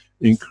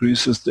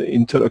increases the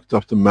intellect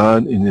of the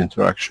man in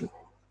interaction.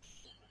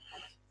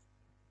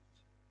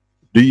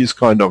 These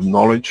kind of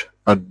knowledge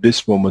at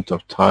this moment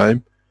of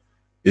time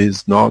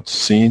is not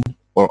seen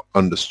or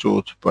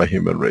understood by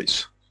human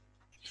race.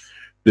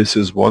 This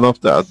is one of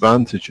the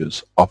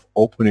advantages of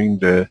opening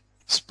the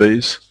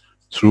space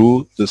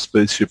through the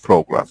spaceship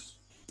program.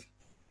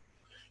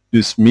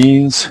 This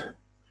means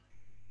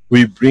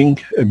we bring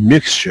a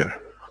mixture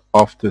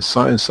of the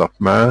science of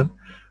man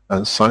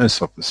and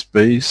science of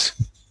space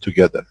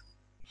together.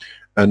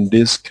 And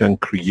this can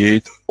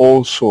create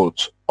all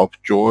sorts of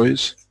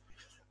joys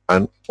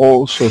and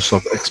all sorts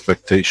of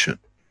expectation.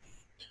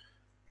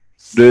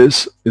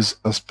 This is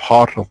as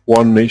part of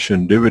One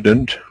Nation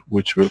dividend,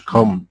 which will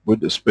come with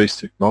the space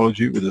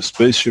technology, with the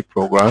spaceship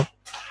program,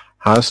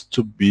 has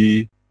to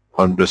be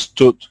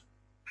understood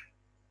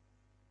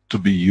to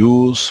be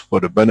used for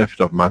the benefit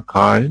of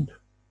mankind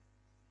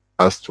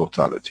as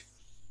totality.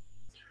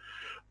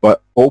 By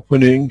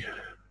opening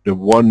the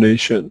One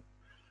Nation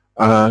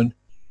and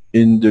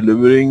in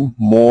delivering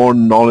more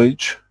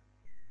knowledge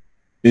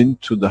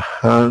into the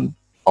hand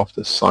of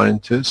the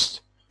scientists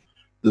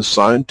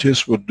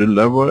will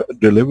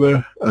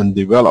deliver and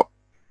develop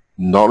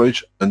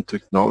knowledge and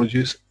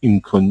technologies in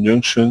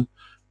conjunction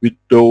with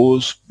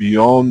those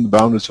beyond the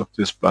boundaries of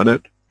this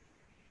planet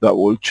that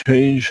will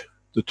change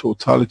the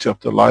totality of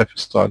the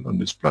lifestyle on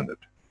this planet.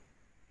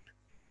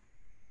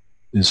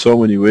 In so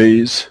many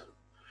ways,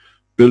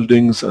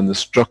 buildings and the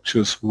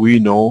structures we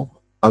know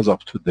as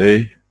of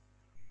today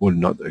will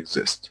not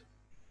exist.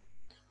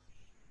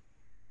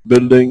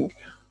 Building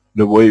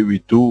the way we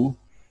do,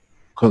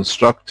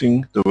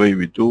 constructing the way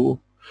we do,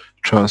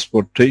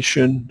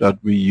 transportation that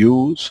we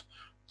use,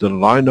 the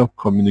line of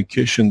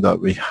communication that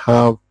we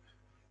have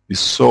is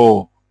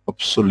so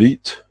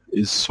obsolete,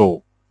 is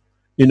so,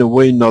 in a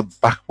way, not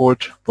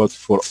backward, but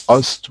for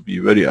us to be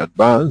very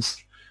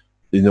advanced,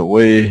 in a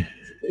way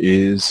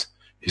is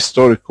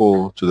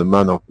historical to the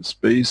man of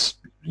space,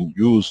 being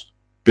used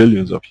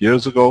billions of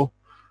years ago,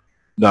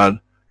 that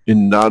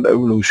in that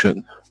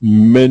evolution,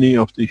 many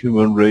of the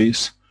human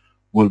race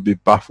will be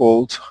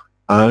baffled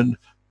and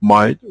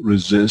might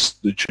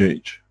resist the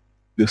change.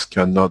 This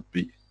cannot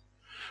be.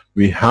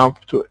 We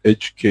have to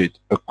educate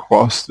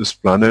across this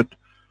planet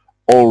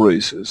all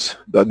races.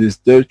 That is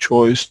their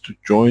choice to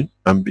join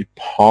and be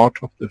part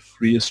of the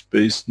free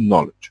space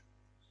knowledge.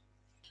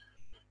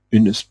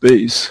 In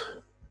space,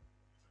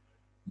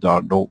 there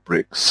are no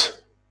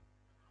bricks.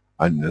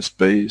 And in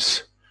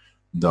space,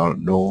 there are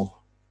no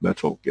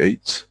metal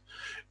gates.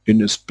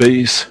 In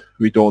space,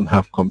 we don't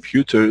have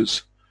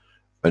computers.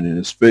 And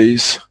in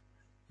space,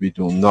 we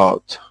do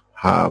not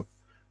have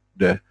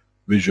the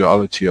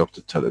visuality of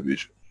the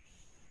television.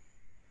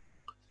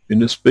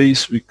 In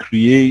space, we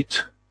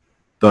create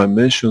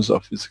dimensions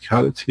of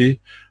physicality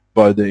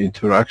by the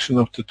interaction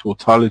of the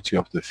totality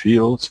of the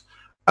fields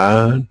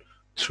and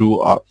through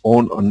our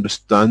own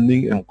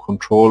understanding and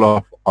control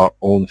of our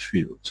own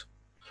fields.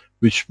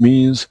 Which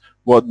means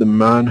what the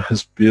man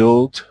has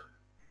built,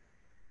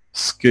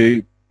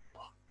 escape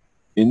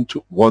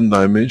into one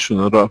dimension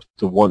or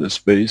after one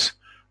space,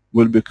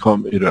 will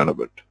become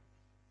irrelevant.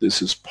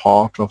 This is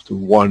part of the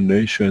One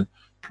Nation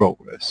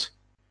progress.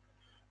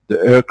 The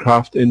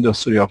aircraft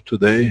industry of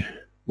today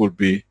will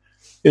be,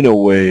 in a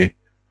way,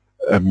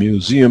 a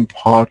museum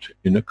part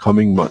in the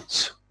coming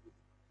months.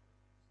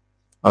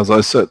 As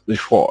I said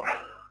before,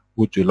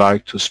 would you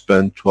like to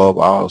spend 12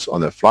 hours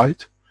on a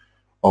flight,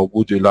 or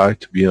would you like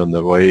to be on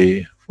the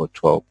way for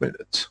 12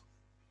 minutes?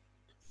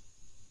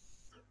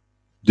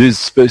 These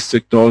space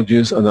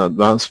technologies and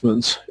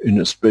advancements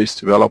in space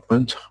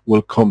development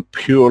will come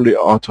purely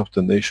out of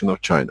the nation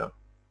of China.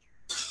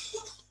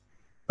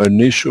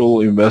 Initial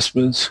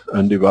investments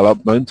and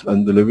development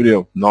and delivery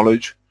of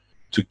knowledge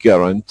to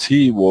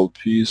guarantee world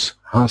peace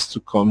has to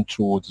come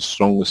through the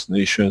strongest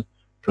nation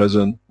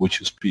present,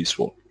 which is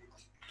peaceful.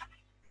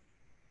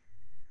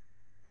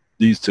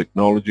 These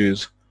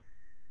technologies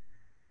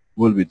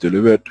will be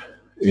delivered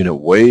in a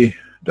way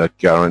that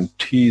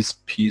guarantees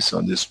peace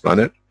on this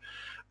planet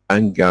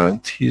and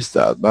guarantees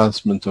the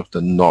advancement of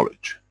the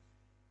knowledge.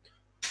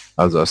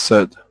 As I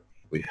said,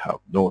 we have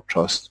no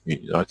trust in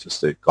the United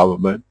States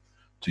government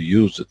to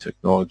use the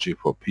technology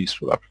for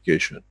peaceful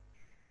application,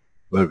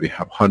 where we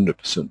have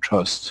 100%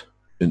 trust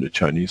in the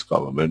Chinese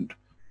government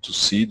to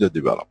see the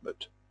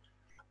development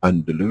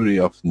and delivery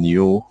of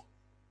new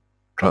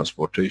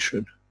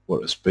transportation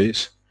for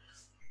space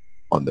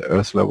on the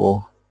Earth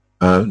level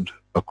and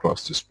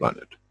across this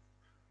planet.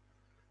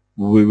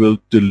 We will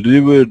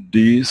deliver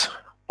these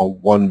on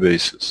one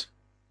basis,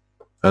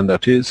 and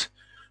that is,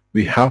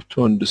 we have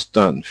to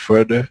understand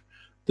further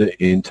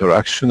the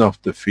interaction of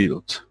the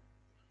fields.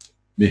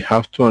 We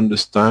have to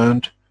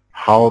understand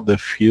how the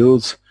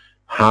fields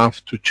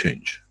have to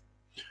change,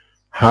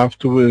 have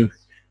to be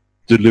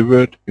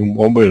delivered in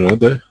one way or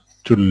another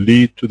to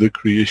lead to the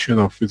creation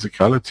of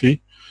physicality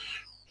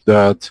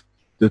that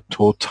the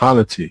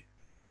totality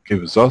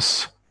gives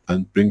us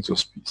and brings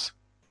us peace.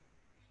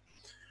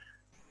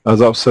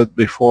 As I've said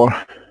before,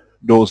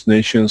 those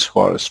nations who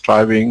are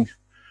striving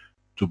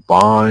to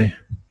buy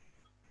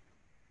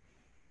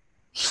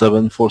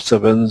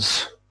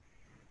 747s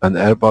and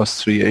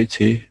Airbus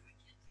 380,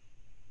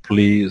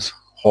 please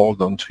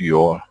hold on to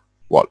your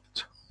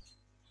wallet.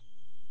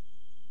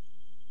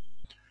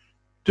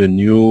 The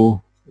new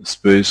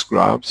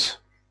spacecrafts,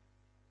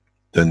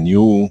 the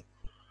new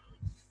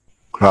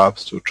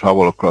crafts to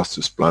travel across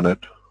this planet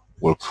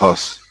will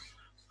cost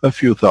a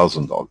few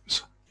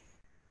 $1,000s.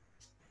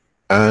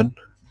 And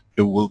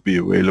it will be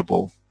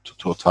available to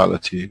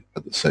totality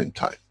at the same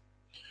time.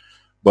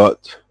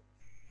 But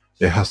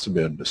it has to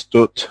be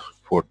understood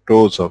for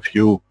those of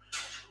you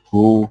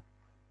who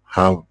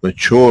have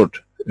matured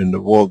in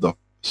the world of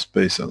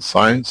space and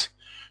science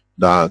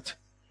that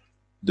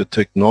the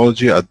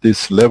technology at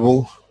this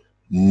level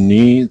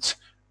needs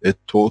a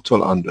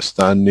total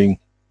understanding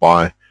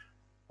by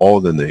all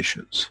the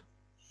nations.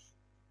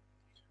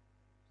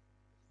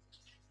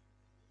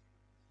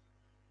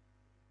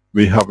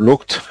 We have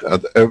looked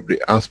at every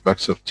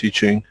aspect of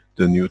teaching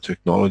the new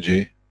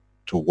technology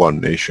to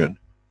one nation,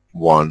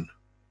 one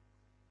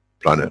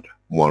planet,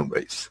 one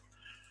race.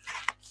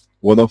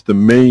 One of the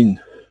main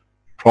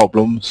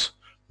problems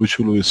which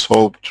will be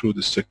solved through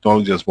this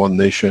technology as one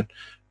nation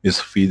is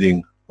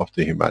feeding of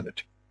the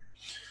humanity.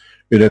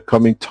 In a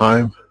coming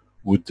time,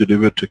 we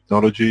deliver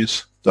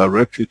technologies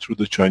directly through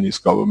the Chinese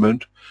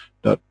government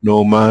that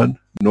no man,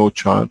 no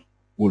child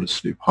will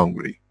sleep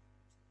hungry.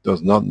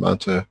 Does not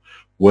matter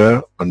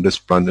where on this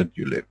planet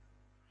you live.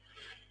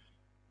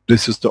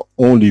 This is the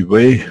only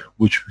way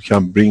which we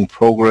can bring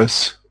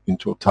progress in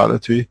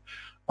totality,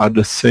 at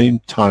the same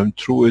time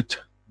through it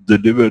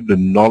deliver the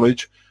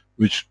knowledge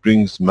which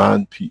brings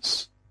man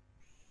peace.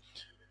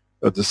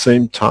 At the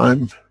same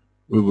time,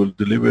 we will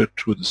deliver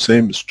through the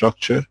same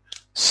structure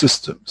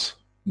systems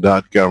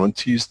that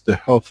guarantees the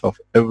health of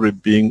every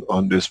being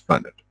on this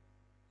planet.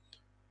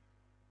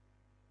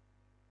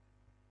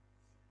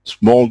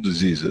 Small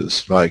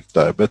diseases like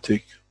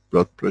diabetic,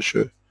 blood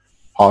pressure,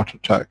 heart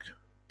attack,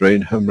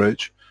 brain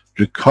hemorrhage,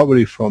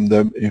 recovery from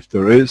them, if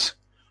there is,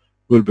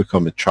 will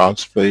become a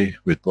child's play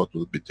with what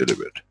will be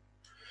delivered.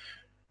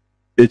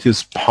 It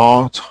is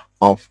part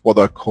of what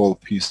I call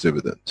peace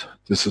dividend.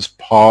 This is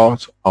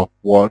part of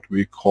what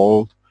we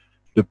call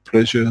the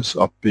pleasures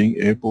of being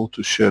able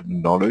to share the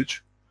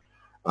knowledge,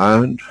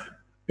 and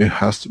it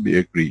has to be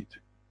agreed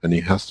and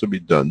it has to be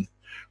done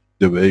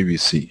the way we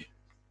see,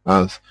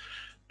 as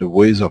the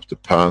ways of the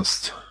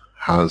past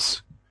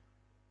has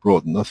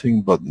brought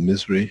nothing but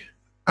misery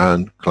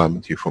and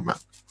calamity for man.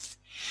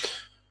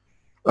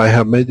 I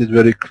have made it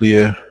very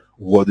clear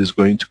what is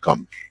going to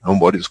come and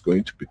what is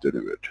going to be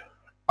delivered.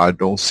 I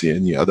don't see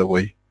any other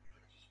way.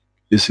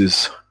 This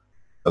is,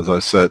 as I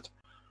said,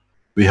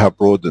 we have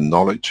brought the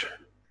knowledge,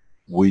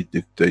 we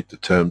dictate the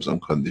terms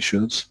and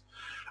conditions,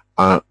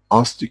 and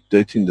us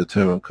dictating the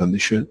term and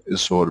condition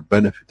is for the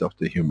benefit of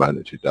the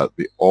humanity, that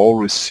we all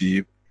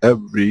receive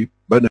every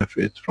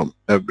benefit from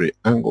every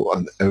angle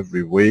and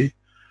every way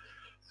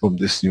from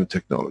this new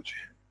technology.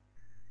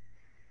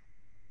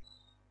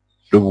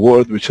 The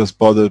word which has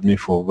bothered me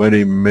for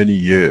very many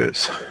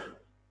years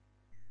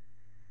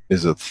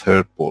is a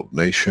third world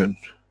nation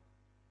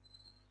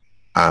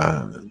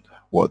and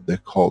what they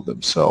call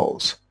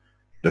themselves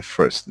the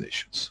First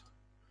Nations.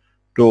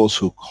 Those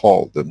who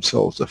call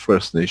themselves the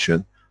First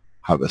Nation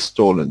have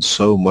stolen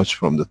so much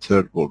from the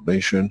third world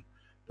nation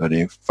that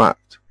in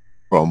fact,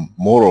 from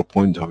moral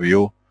point of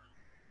view,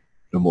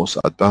 the most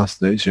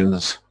advanced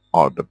nations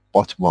are the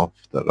bottom of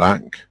the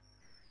rank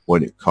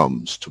when it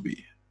comes to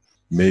be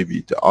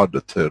maybe the other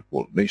third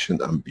world nation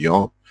and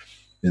beyond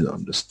in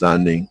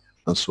understanding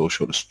and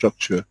social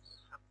structure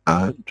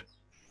and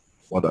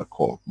what I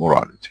call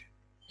morality.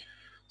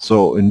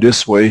 So in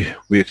this way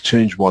we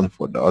exchange one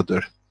for the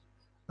other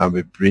and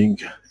we bring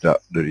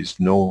that there is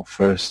no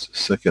first,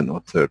 second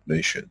or third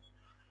nation.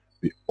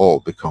 We all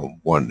become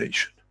one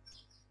nation.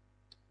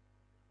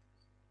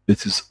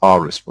 It is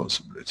our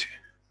responsibility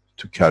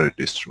to carry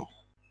this through.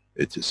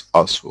 It is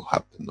us who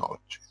have the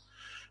knowledge.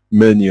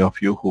 Many of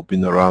you who've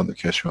been around the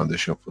Keshe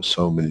Foundation for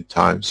so many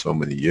times, so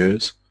many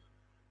years,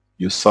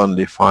 you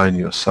suddenly find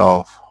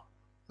yourself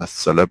as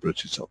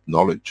celebrities of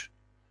knowledge.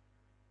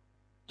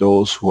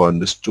 Those who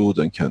understood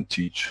and can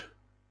teach,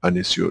 and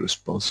it's your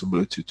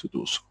responsibility to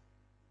do so.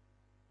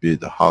 Be it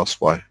the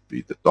housewife, be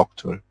it the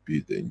doctor, be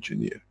it the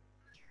engineer.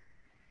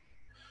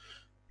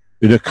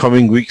 In the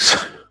coming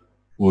weeks,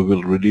 we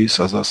will release,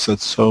 as I said,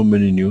 so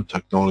many new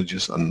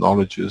technologies and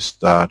knowledges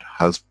that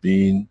has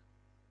been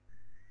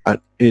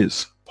and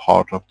is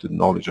part of the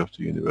knowledge of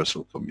the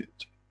universal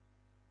community.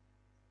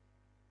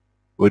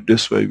 With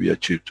this way we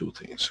achieve two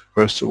things.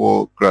 First of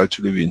all,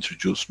 gradually we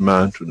introduce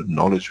man to the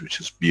knowledge which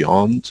is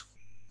beyond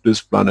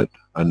this planet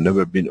and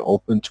never been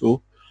open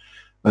to.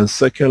 And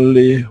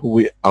secondly,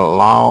 we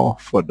allow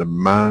for the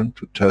man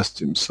to test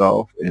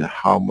himself in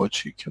how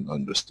much he can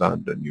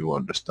understand the new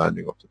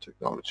understanding of the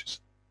technologies.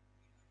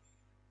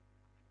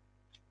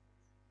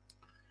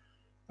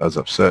 As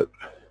I've said,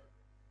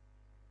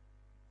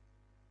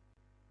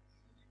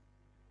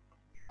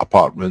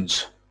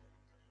 apartments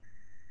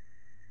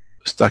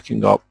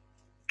stacking up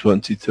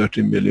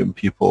 20-30 million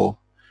people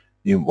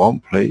in one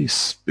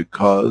place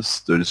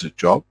because there is a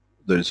job,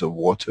 there is a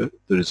water,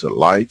 there is a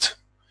light,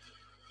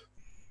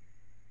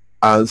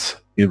 as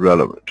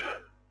irrelevant.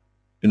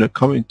 In a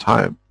coming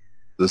time,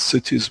 the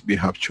cities we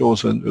have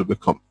chosen will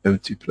become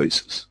empty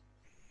places.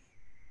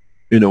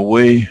 In a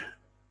way,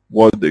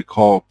 what they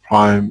call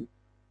prime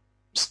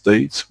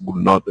states will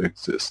not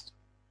exist.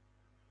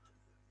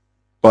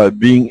 By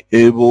being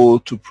able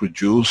to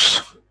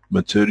produce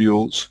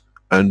materials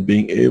and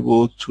being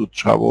able to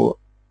travel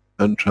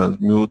and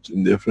transmute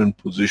in different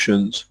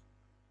positions.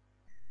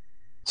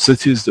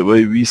 Cities, the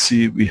way we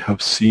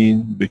have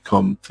seen,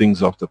 become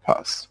things of the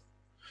past.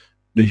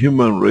 The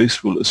human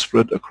race will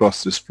spread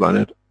across this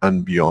planet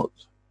and beyond.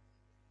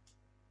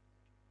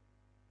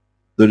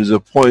 There is a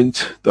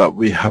point that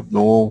we have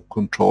no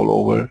control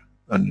over,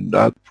 and in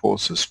that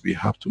process we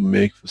have to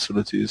make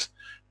facilities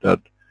that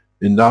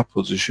in that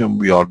position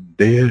we are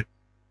there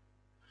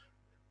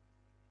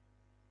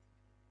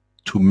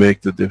to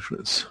make the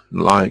difference,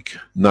 like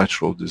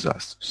natural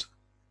disasters.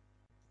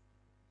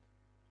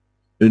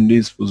 In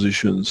these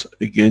positions,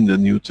 again, the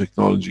new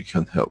technology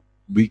can help.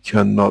 We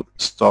cannot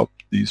stop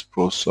these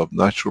processes of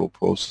natural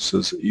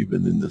processes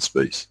even in the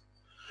space,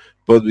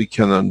 but we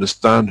can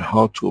understand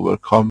how to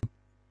overcome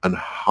and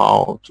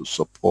how to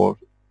support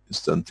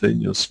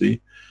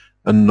instantaneously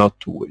and not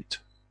to wait.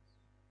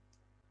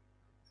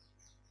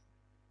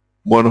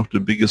 One of the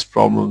biggest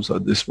problems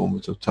at this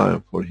moment of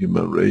time for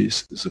human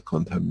race is the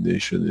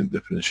contamination in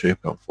different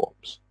shapes and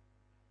forms.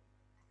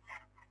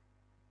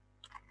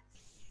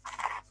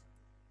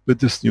 With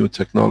this new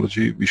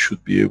technology, we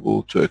should be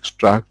able to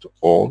extract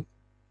all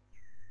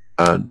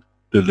and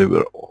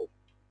deliver all.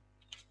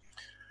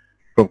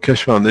 From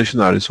Keshe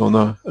Foundation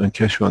Arizona and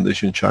Keshe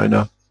Foundation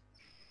China,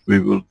 we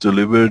will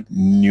deliver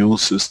new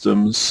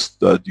systems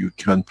that you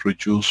can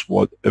produce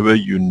whatever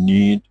you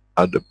need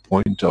at the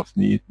point of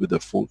need with the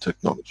full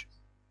technology.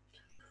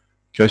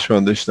 Keshe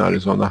Foundation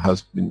Arizona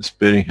has been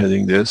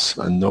spearheading this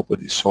and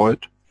nobody saw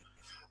it.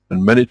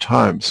 And many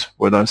times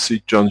when I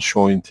see John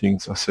showing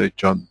things, I say,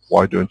 John,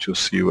 why don't you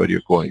see where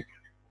you're going?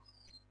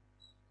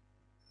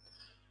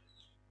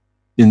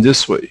 In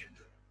this way,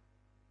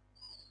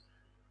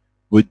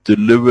 we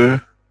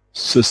deliver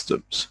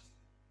systems,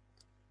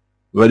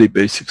 very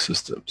basic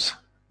systems,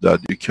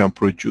 that you can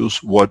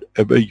produce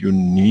whatever you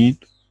need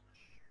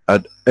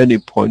at any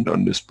point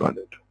on this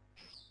planet.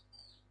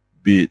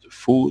 Be it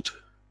food,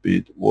 be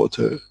it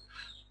water,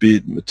 be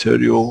it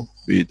material,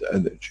 be it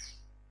energy.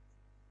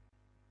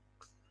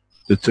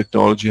 The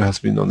technology has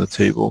been on the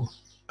table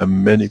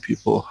and many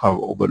people have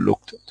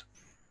overlooked it.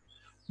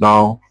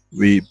 Now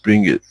we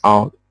bring it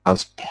out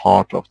as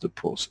part of the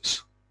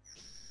process.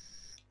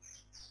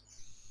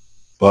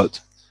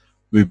 But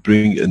we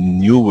bring a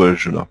new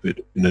version of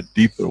it in a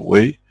deeper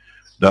way,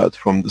 that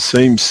from the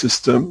same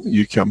system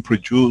you can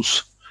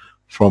produce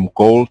from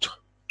gold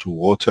to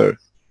water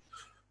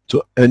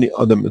to any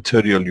other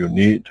material you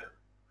need.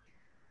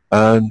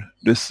 And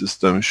this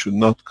system should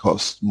not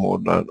cost more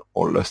than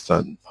or less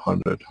than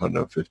 $100,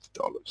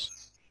 $150.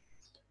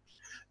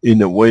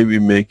 In a way we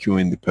make you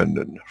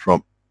independent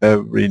from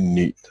every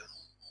need.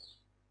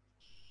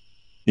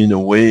 In a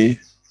way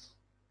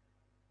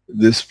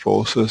this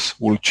process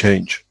will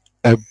change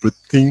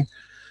everything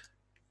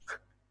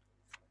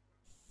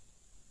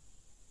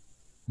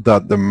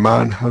that the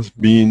man has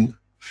been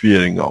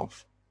fearing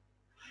of,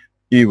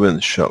 even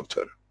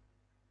shelter.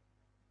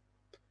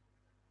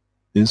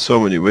 In so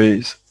many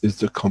ways, it's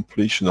the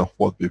completion of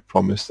what we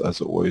promised as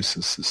an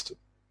Oasis system.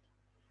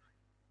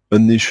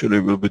 Initially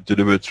will be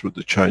delivered through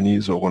the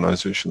Chinese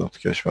organization of the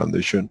Keshe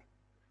Foundation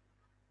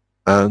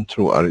and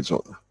through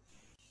Arizona.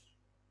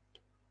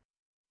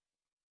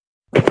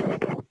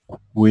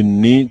 We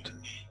need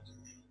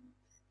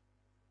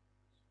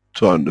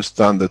to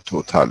understand the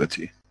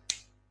totality.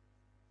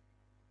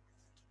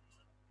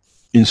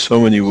 In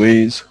so many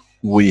ways,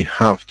 we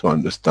have to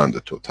understand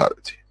the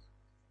totality.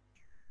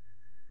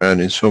 And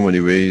in so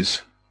many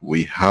ways,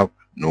 we have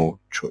no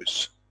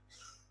choice.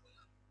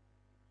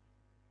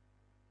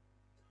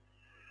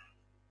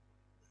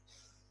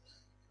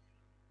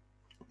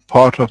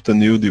 Part of the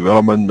new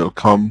development will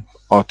come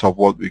out of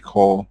what we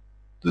call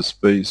the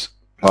space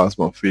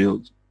plasma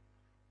field.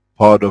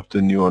 Part of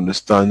the new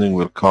understanding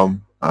will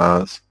come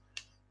as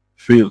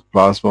field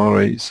plasma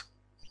rays.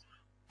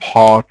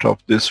 Part of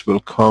this will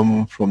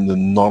come from the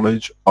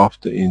knowledge of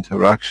the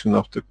interaction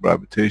of the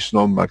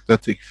gravitational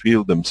magnetic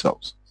field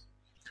themselves.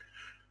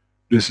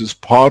 This is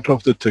part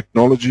of the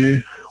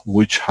technology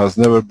which has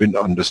never been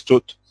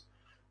understood,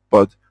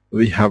 but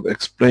we have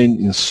explained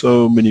in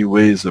so many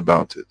ways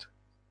about it.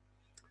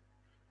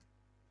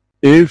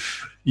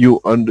 If you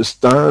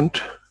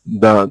understand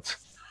that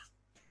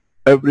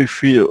every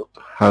field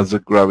has a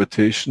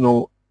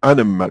gravitational and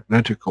a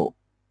magnetical,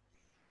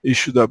 it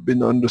should have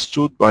been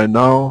understood by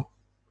now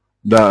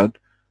that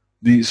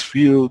these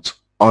fields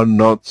are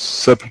not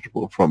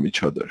separable from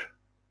each other.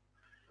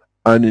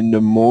 And in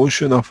the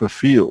motion of a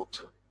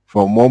field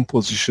from one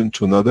position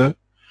to another,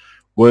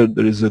 where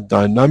there is a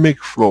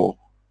dynamic flow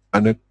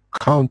and a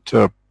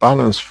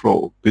counterbalance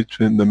flow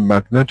between the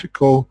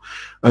magnetical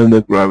and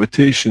the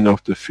gravitation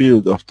of the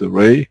field of the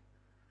ray,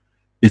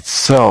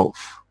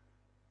 itself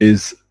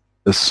is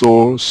a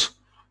source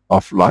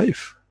of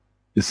life,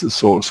 it's a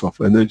source of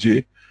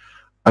energy,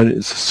 and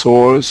it's a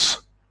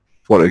source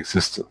for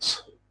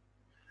existence.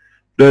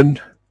 Then,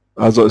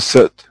 as I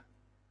said,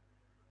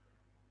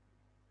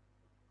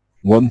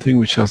 one thing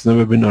which has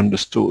never been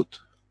understood,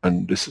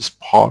 and this is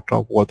part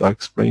of what I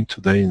explained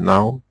today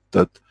now,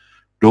 that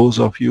Those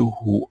of you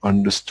who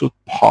understood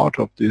part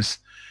of this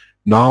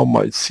now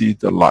might see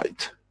the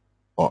light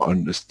or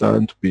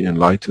understand to be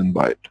enlightened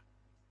by it.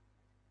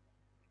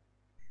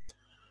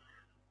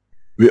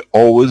 We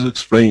always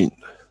explain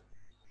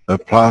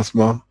that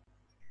plasma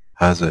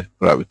has a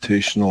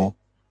gravitational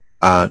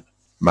and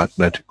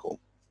magnetical.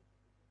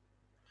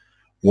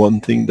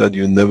 One thing that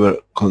you never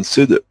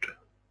considered,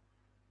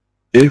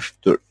 if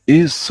there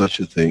is such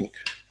a thing,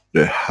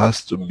 there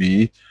has to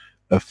be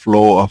a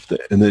flow of the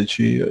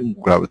energy and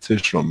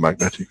gravitational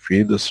magnetic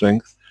field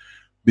strength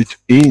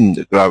between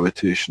the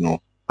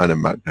gravitational and the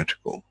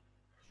magnetical.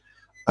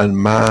 And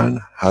man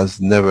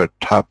has never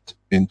tapped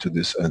into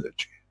this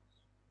energy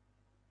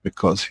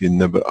because he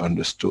never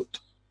understood.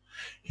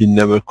 He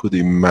never could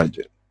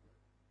imagine.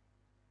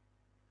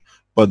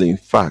 But in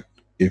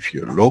fact, if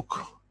you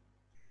look,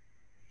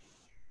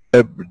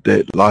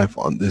 everyday life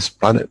on this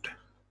planet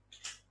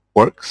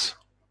works,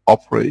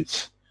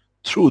 operates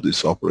through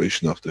this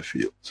operation of the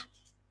field.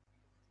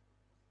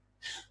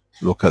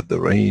 Look at the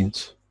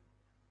rains,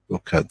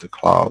 look at the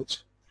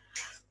clouds,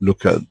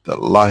 look at the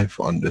life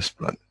on this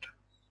planet.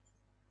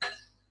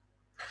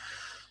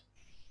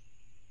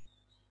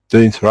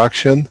 The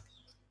interaction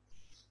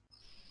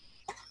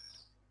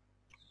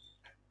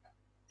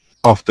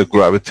of the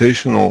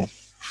gravitational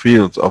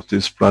fields of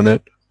this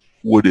planet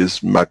with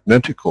its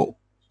magnetical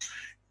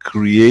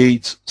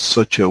creates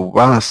such a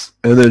vast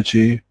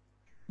energy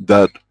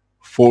that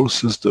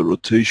forces the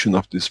rotation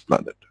of this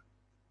planet.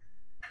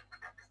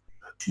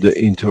 The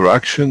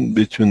interaction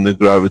between the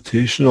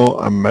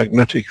gravitational and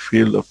magnetic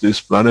field of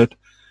this planet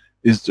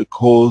is the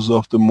cause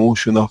of the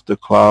motion of the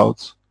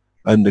clouds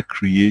and the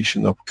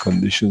creation of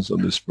conditions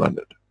on this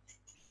planet.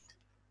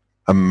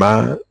 A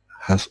man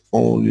has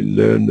only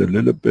learned a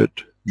little bit,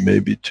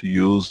 maybe to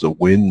use the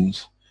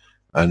winds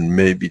and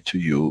maybe to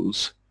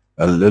use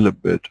a little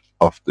bit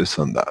of this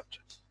and that.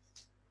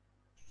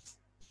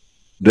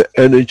 The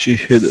energy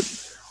hidden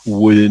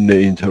within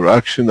the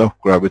interaction of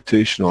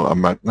gravitational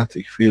and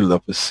magnetic field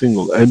of a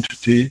single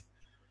entity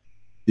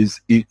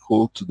is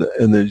equal to the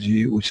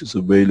energy which is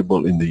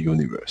available in the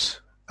universe.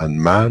 And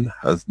man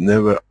has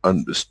never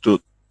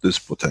understood this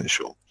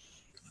potential.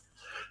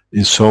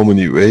 In so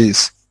many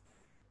ways,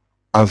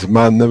 as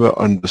man never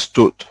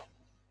understood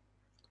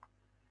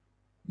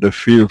the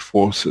field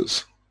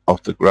forces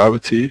of the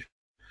gravity,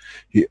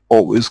 he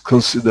always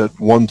considered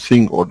one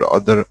thing or the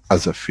other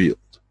as a field.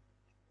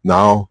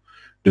 Now,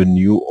 the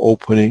new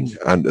opening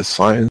and the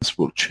science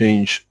will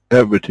change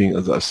everything,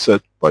 as I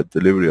said, by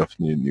delivery of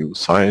new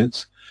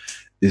science,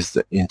 is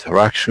the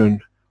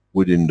interaction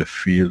within the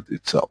field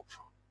itself,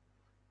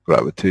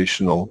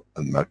 gravitational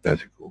and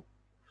magnetical.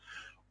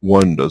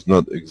 One does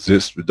not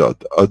exist without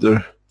the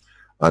other,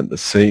 and at the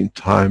same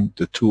time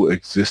the two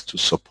exist to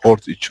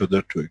support each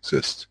other to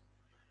exist.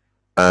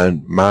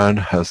 And man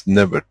has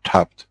never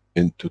tapped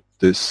into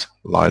this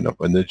line of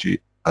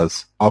energy,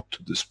 as up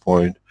to this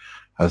point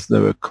has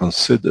never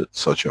considered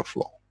such a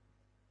flow.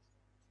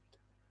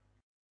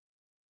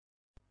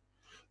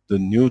 The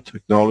new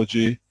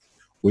technology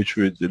which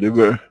we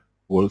deliver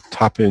will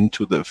tap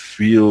into the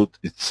field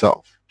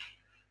itself,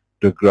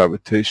 the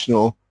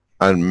gravitational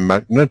and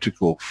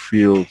magnetical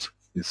field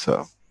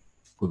itself.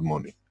 Good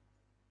morning.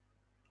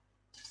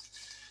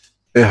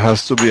 It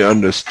has to be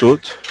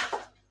understood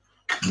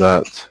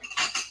that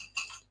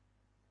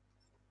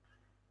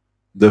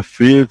the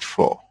field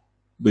flow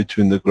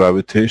between the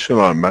gravitational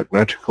and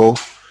magnetical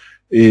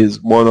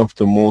is one of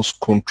the most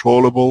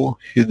controllable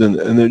hidden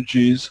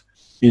energies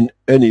in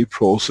any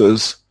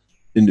process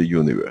in the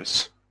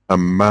universe.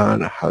 And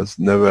man has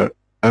never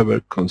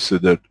ever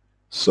considered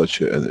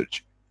such an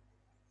energy.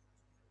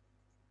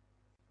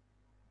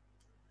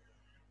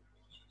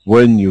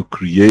 When you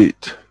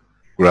create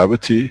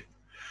gravity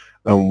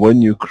and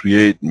when you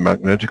create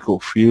magnetical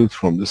field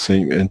from the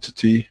same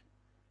entity,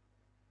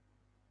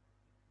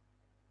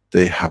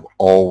 they have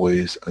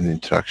always an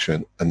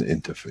interaction and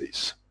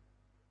interface.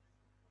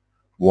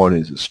 One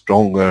is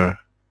stronger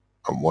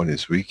and one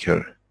is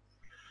weaker,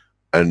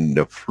 and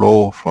the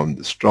flow from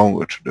the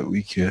stronger to the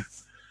weaker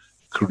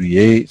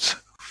creates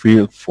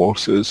field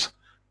forces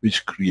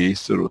which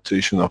creates the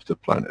rotation of the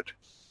planet,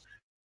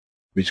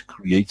 which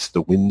creates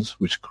the winds,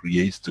 which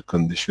creates the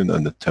condition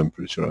and the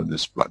temperature on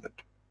this planet.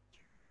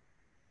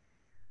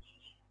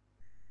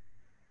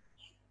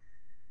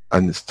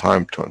 And it's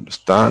time to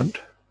understand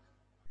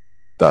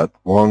that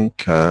one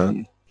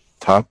can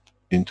tap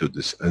into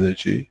this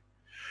energy,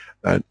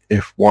 and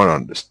if one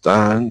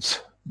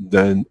understands,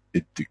 then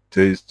it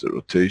dictates the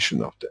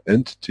rotation of the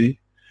entity,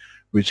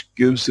 which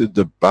gives it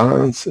the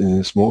balance in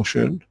its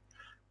motion,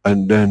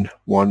 and then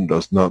one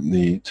does not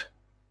need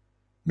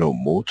no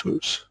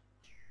motors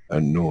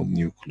and no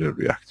nuclear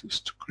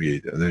reactors to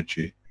create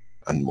energy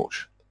and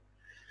motion.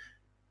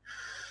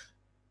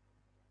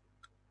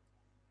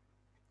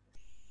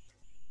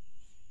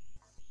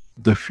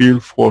 The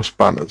field force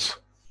balance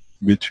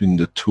between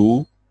the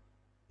two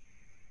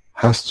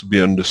has to be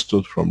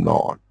understood from now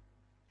on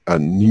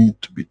and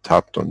need to be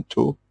tapped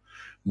onto.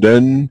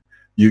 Then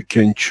you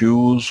can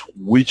choose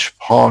which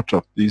part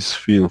of these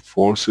field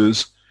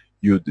forces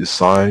you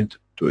decide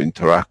to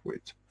interact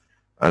with,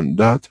 and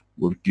that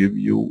will give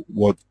you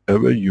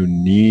whatever you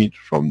need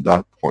from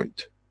that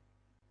point.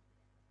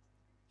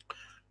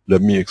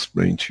 Let me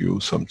explain to you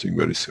something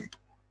very simple.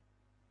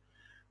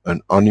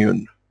 An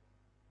onion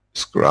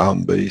is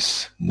ground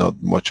base,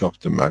 not much of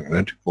the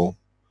magnetical,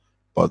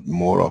 but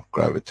more of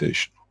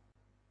gravitational.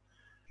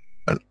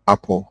 An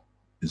apple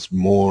is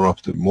more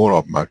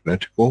of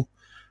magnetical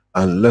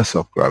and less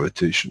of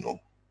gravitational,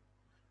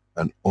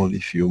 and only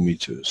few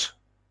meters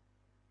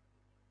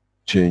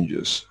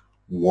changes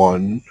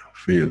one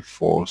field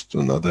force to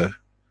another,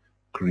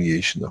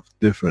 creation of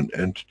different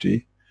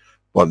entity,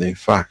 but in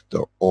fact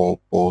they're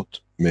all both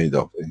made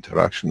of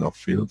interaction of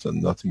fields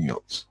and nothing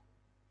else.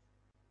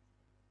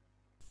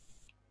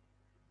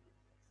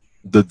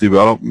 The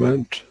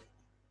development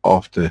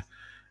of the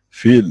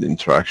field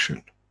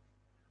interaction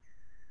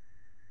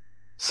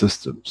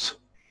systems,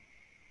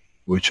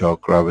 which are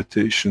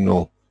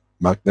gravitational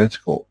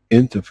magnetical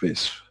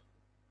interface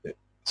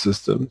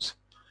systems,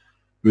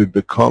 will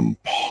become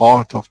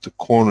part of the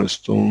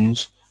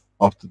cornerstones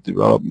of the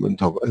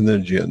development of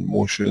energy and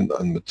motion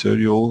and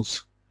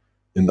materials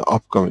in the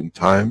upcoming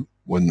time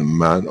when the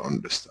man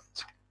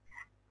understands.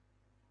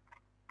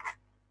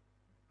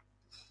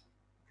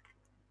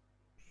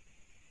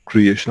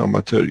 Creation of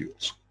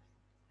materials,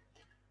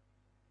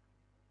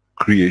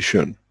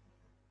 creation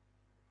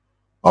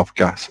of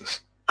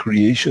gases,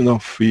 creation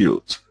of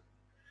fields,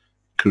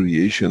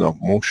 creation of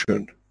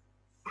motion,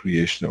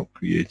 creation of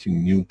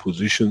creating new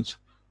positions,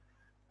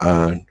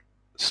 and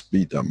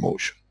speed and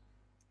motion.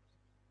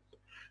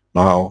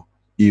 Now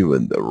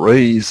even the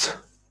rays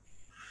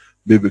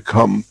will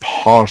become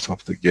part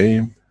of the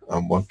game,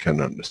 and one can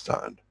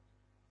understand.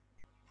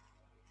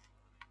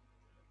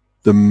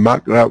 The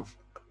maggrav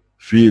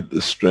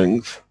field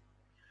strength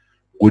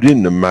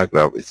within the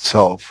maggrav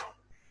itself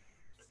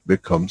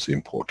becomes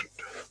important,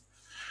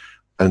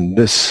 and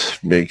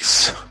this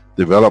makes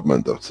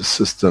development of the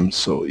system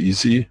so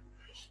easy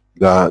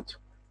that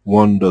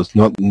one does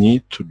not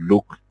need to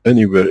look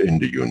anywhere in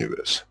the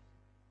universe.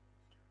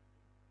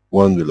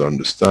 One will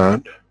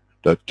understand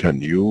that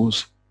can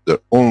use their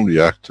own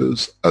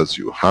reactors as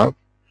you have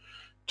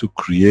to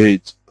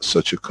create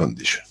such a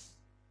condition.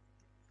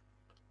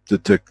 The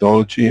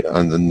technology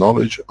and the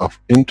knowledge of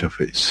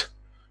interface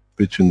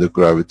between the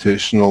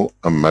gravitational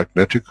and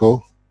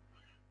magnetical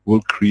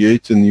will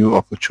create new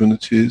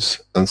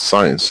opportunities and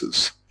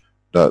sciences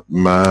that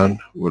man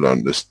will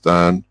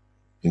understand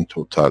in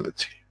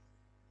totality.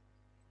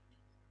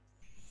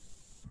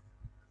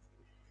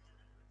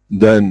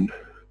 Then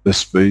the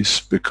space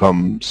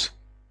becomes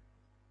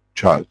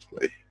child's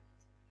play,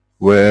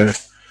 where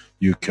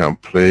you can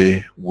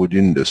play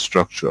within the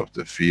structure of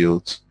the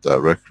fields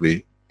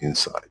directly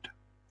inside.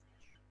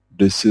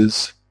 This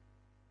is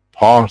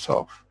part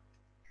of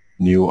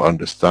new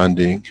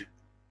understanding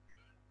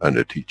and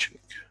the teaching.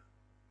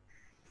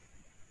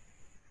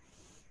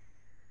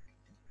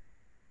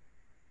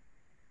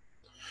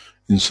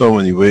 In so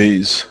many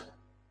ways,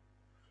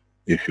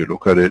 if you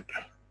look at it,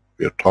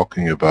 we are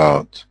talking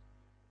about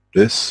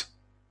this,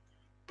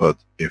 but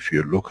if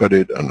you look at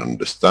it and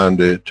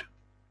understand it,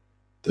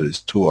 there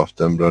is two of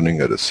them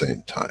running at the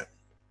same time.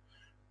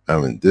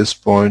 And in this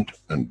point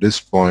and this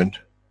point,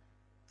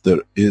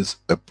 there is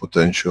a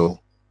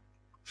potential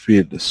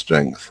field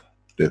strength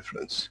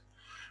difference.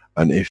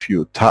 And if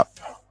you tap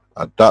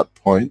at that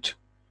point,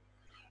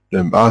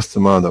 the vast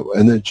amount of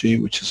energy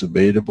which is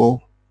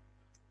available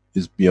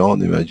is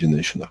beyond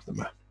imagination of the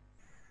man.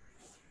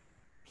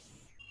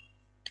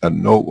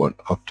 And no one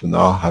up to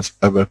now has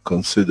ever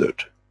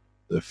considered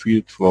the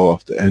field flow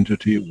of the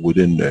entity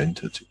within the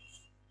entity.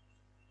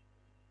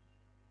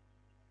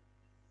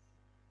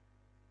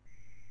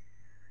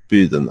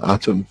 Be it an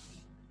atom,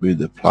 be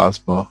it a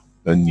plasma,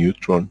 a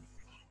neutron,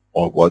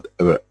 or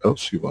whatever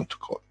else you want to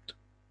call it.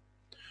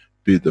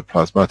 Be it the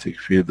plasmatic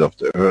field of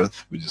the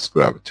earth, which is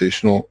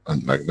gravitational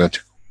and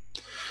magnetic.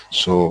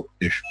 So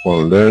if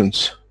one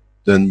learns,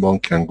 then one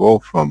can go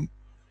from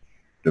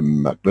the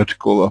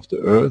magnetical of the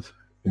earth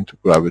into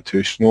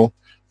gravitational,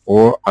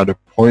 or at a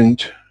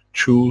point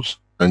choose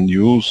and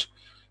use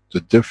the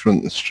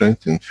different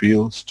strength in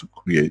fields to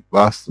create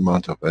vast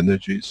amount of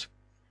energies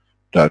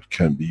that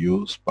can be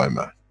used by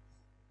man.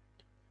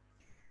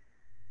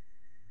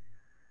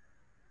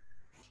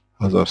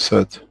 As I've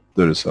said,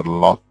 there is a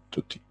lot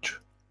to teach,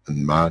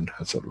 and man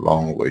has a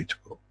long way to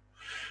go.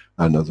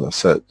 And as I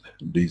said,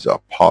 these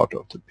are part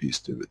of the peace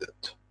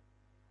dividend.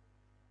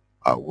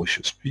 I wish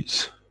us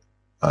peace,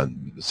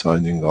 and with the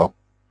signing of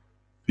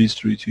peace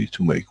treaty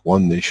to make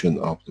one nation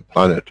of the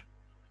planet,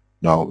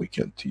 now we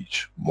can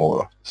teach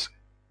more of the same.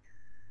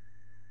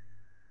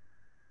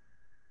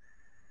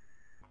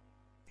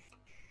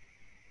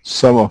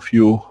 Some of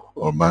you,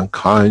 or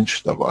mankind,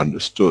 should have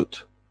understood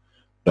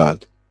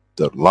that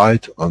the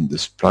light on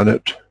this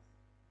planet,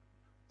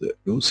 the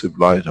elusive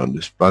light on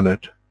this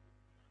planet,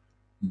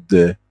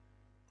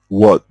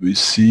 what we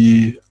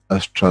see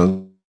as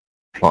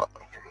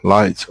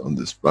light on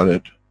this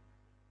planet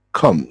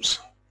comes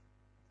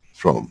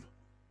from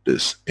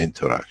this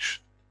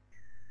interaction.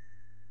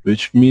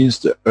 which means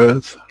the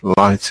Earth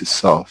lights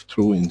itself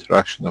through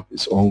interaction of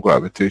its own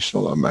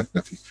gravitational and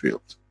magnetic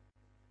field.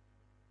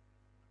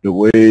 The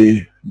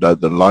way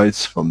that the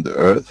lights from the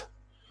Earth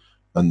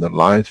and the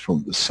light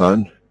from the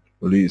Sun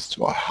leads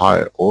to a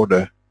higher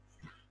order,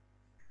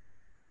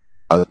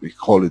 as we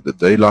call it the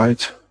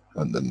daylight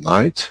and the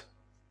night,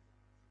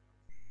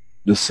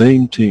 the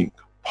same thing,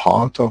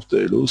 part of the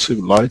elusive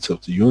lights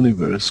of the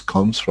universe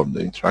comes from the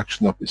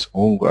interaction of its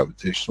own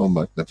gravitational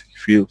magnetic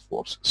field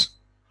forces.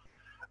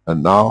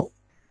 And now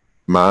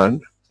man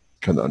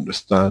can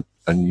understand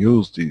and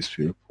use these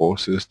field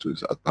forces to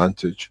his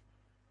advantage,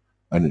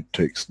 and it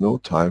takes no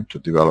time to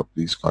develop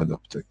these kind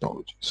of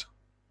technologies.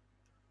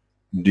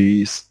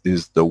 This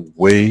is the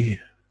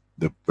way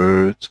the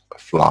birds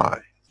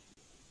fly,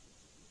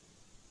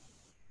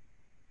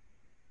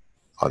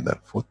 on the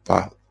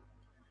footpath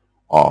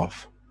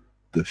of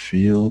the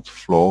field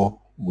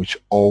flow, which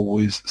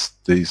always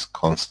stays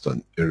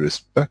constant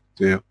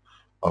irrespective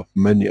of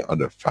many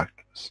other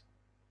factors.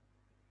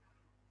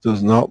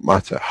 Does not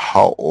matter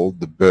how old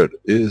the bird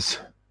is,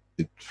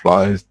 it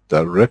flies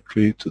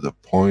directly to the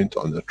point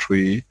on the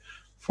tree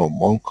from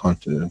one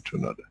continent to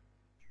another.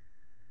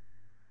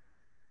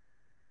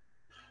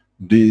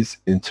 These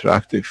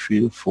interactive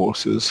field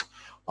forces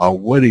are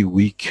very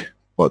weak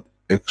but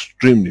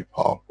extremely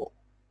powerful,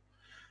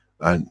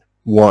 and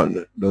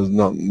one does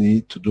not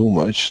need to do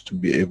much to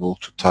be able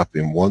to tap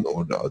in one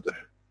or the other,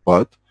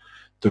 but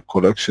the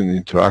collection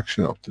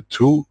interaction of the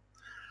two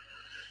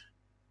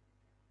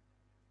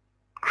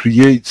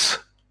creates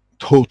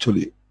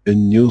totally a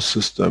new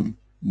system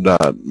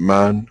that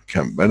man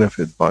can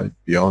benefit by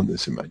beyond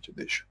his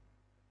imagination.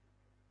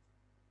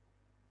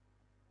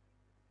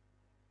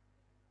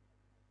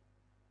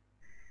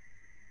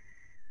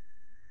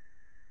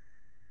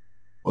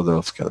 What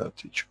else can I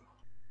teach you?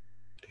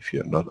 If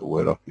you're not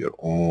aware of your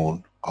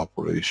own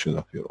operation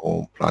of your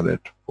own planet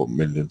for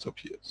millions of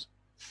years,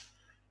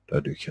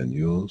 that you can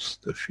use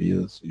the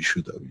fields, you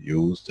should have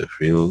used the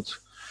fields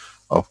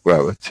of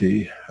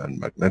gravity and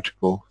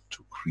magnetical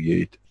to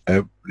create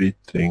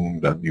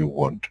everything that you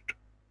wanted.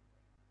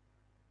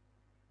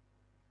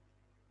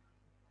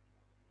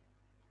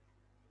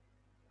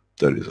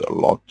 There is a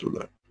lot to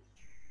learn.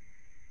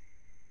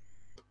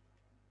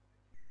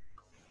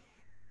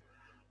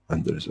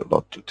 And there is a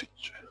lot to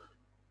teach.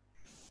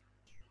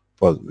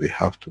 But we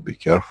have to be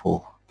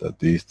careful that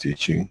this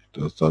teaching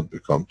does not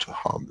become to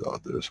harm the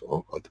others,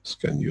 or others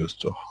can use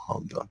to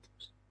harm the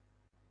others.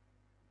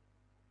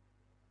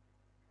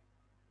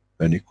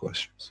 Any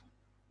questions?